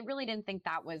again, because I really didn't think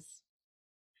that was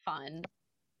fun.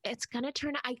 It's going to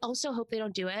turn out, I also hope they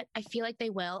don't do it. I feel like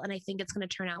they will. And I think it's going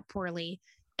to turn out poorly.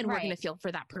 And we're going to feel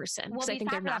for that person. Because I think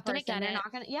they're not going to get it.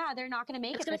 They're not going to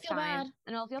make it this time. Bad.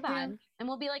 And it'll feel bad. And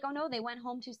we'll be like, oh no, they went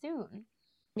home too soon.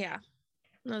 Yeah.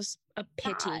 That was a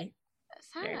pity.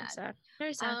 Sad. Very sad.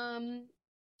 Very sad.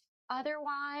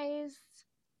 Otherwise,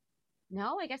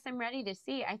 no, I guess I'm ready to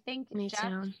see. I think Me Jeff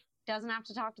too. doesn't have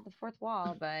to talk to the fourth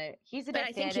wall, but he's addicted. But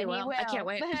I think he will. I can't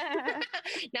wait.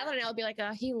 Now that I know, I'll be like,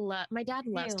 my dad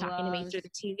loves talking to me through the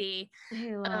TV.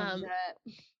 He loves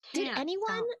it. Did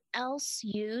anyone else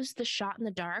use the shot in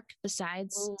the dark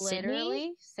besides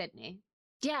literally Sydney?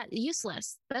 Yeah,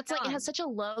 useless. That's like, it has such a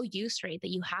low use rate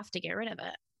that you have to get rid of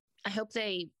it. I hope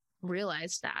they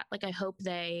realized that. Like, I hope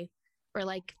they were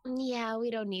like, yeah,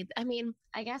 we don't need, I mean,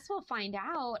 I guess we'll find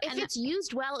out. If it's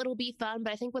used well, it'll be fun.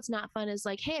 But I think what's not fun is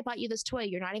like, hey, I bought you this toy.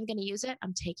 You're not even going to use it.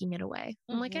 I'm taking it away.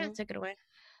 I'm like, take it away.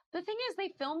 The thing is,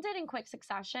 they filmed it in quick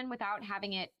succession without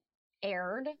having it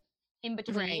aired in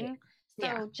between. Right.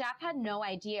 So Jeff had no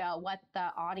idea what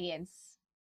the audience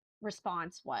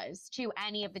response was to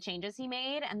any of the changes he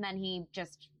made. And then he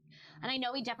just, and I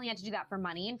know he definitely had to do that for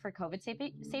money and for COVID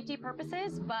safety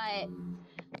purposes, but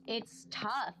it's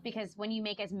tough because when you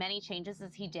make as many changes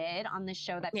as he did on this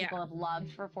show that people have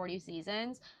loved for 40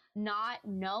 seasons, not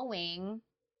having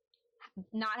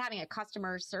a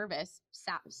customer service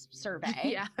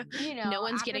survey. You know, no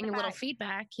one's getting a little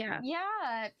feedback.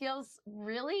 It feels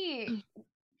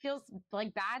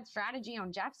like bad strategy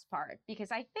on Jeff's part,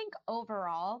 because I think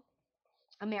overall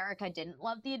America didn't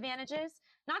love the advantages,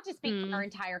 not to speak for our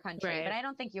entire country, but I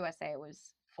don't think USA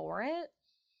was for it.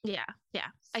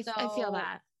 I feel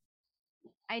that.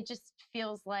 I just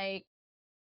feels like,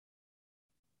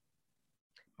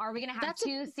 are we going to have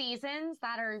two seasons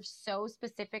that are so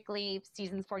specifically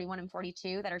Seasons 41 and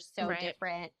 42 that are so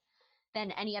different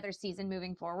than any other season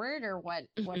moving forward, or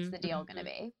what's the deal going to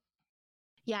be?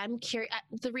 Yeah, I'm curious.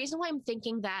 The reason why I'm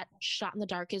thinking that Shot in the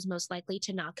Dark is most likely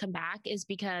to not come back is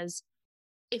because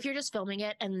if you're just filming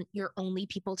it and your only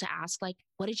people to ask, like,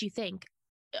 what did you think?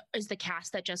 Is the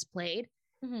cast that just played?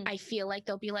 I feel like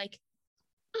they'll be like,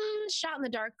 Shot in the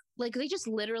Dark. Like, they just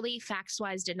literally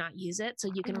facts-wise did not use it.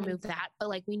 So you can remove that. But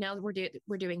like, we know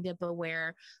we're doing the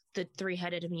Beware, the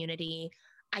 3-headed immunity.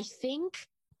 I think,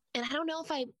 and I don't know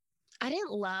if I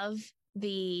didn't love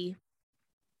the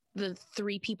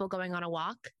 3 people going on a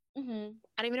walk. I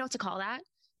don't even know what to call that,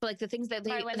 but like the things that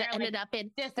that ended up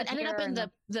in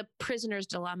the prisoner's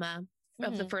dilemma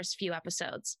of the first few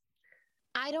episodes.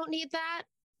 I don't need that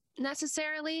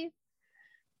necessarily,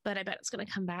 but I bet it's going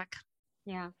to come back.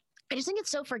 Yeah. I just think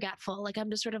it's so forgetful. Like, I'm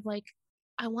just sort of like,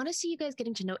 I want to see you guys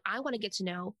I want to get to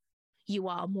know you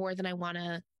all more than I want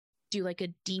to do like a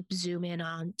deep zoom in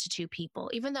on to 2 people,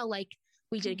 even though like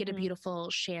we did get a beautiful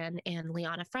Shan and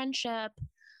Liana friendship.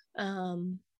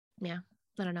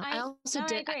 I don't know. I also I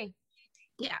did. agree.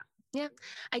 Yeah.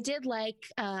 I did like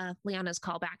Liana's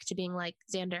callback to being like,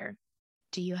 Xander,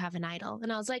 do you have an idol?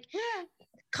 And I was like, Yeah.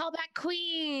 callback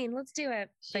queen. Let's do it.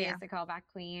 She But yeah, is the callback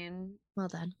queen. well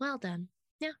done. Well done.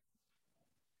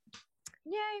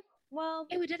 Yay. Well,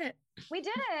 Hey, we did it. we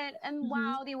did it. And Mhm.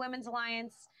 wow, the Women's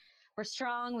Alliance were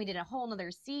strong. We did a whole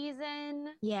nother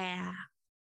season. Yeah.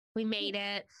 We made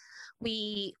it.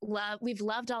 We've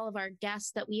loved all of our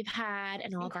guests that we've had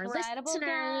and all of our Incredible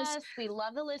listeners. guests. We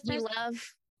love the We listeners.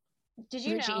 love Did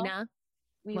you know? Regina.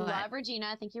 We What? love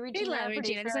Regina. Thank you, We Regina. love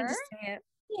Regina. I just had to producer. say it.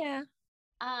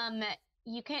 Yeah.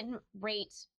 You can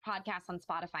rate podcasts on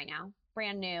Spotify now,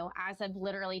 brand new as of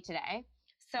literally today.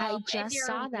 So I if just you're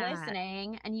saw that.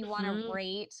 listening and you want to Mhm.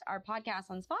 rate our podcast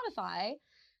on Spotify,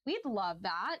 we'd love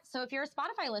that. So if you're a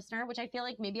Spotify listener, which I feel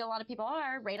like maybe a lot of people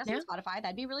are, rate us Yeah. on Spotify.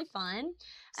 That'd be really fun.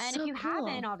 And So if you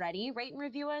haven't cool. already, rate and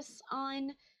review us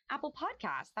on Apple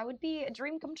Podcasts. That would be a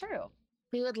dream come true.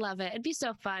 We would love it. It'd be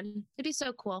so fun. It'd be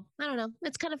so cool. I don't know.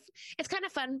 It's kind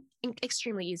of fun and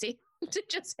extremely easy to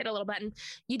just hit a little button.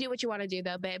 You do what you want to do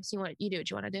though, babes. You do what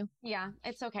you want to do. Yeah,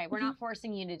 it's okay. We're not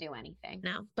forcing you to do anything,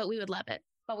 No, but we would love it.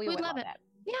 but we We'd would love love it.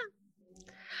 it. Yeah.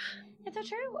 It's so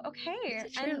true. Okay.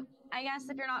 It's so And true. I guess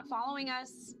if you're not following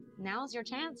us, now's your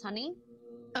chance, honey.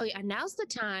 Oh yeah, now's the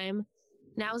time.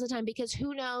 Now's the time because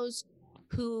who knows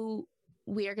who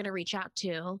we are going to reach out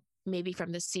to maybe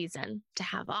from this season to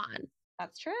have on.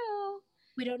 That's true.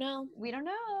 We don't know. We don't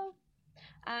know.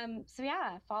 So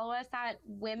yeah, follow us at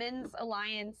Women's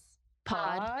Alliance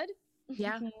Pod.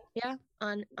 Yeah. Yeah,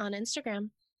 on Instagram.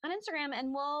 on Instagram,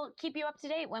 and we'll keep you up to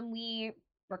date when we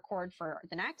record for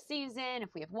the next season, if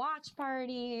we have watch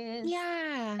parties,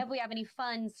 Yeah. if we have any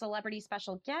fun celebrity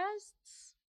special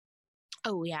guests.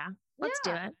 Oh yeah. Let's do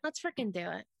Yeah. it. Let's freaking do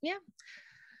it. Yeah.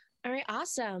 All right,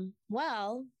 awesome.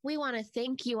 Well, we want to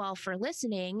thank you all for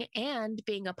listening and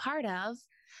being a part of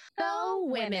the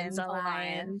Women's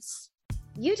Alliance.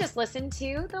 You just listened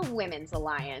to the Women's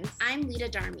Alliance. I'm Lita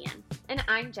Darmian. And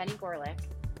I'm Jenny Gorlick.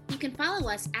 You can follow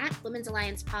us at Women's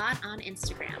Alliance Pod on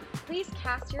Instagram. Please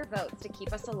cast your votes to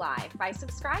keep us alive by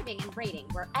subscribing and rating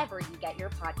wherever you get your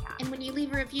podcast. And when you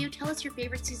leave a review, tell us your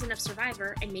favorite season of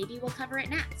Survivor, and maybe we'll cover it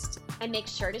next. And make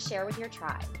sure to share with your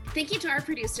tribe. Thank you to our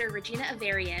producer, Regina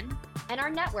Avarian. And our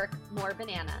network, More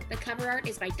Banana. The cover art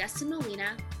is by Dustin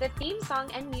Molina. The theme song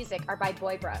and music are by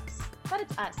Boy Brooks, but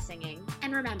it's us singing.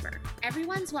 And remember,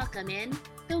 everyone's welcome in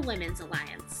the Women's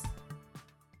Alliance.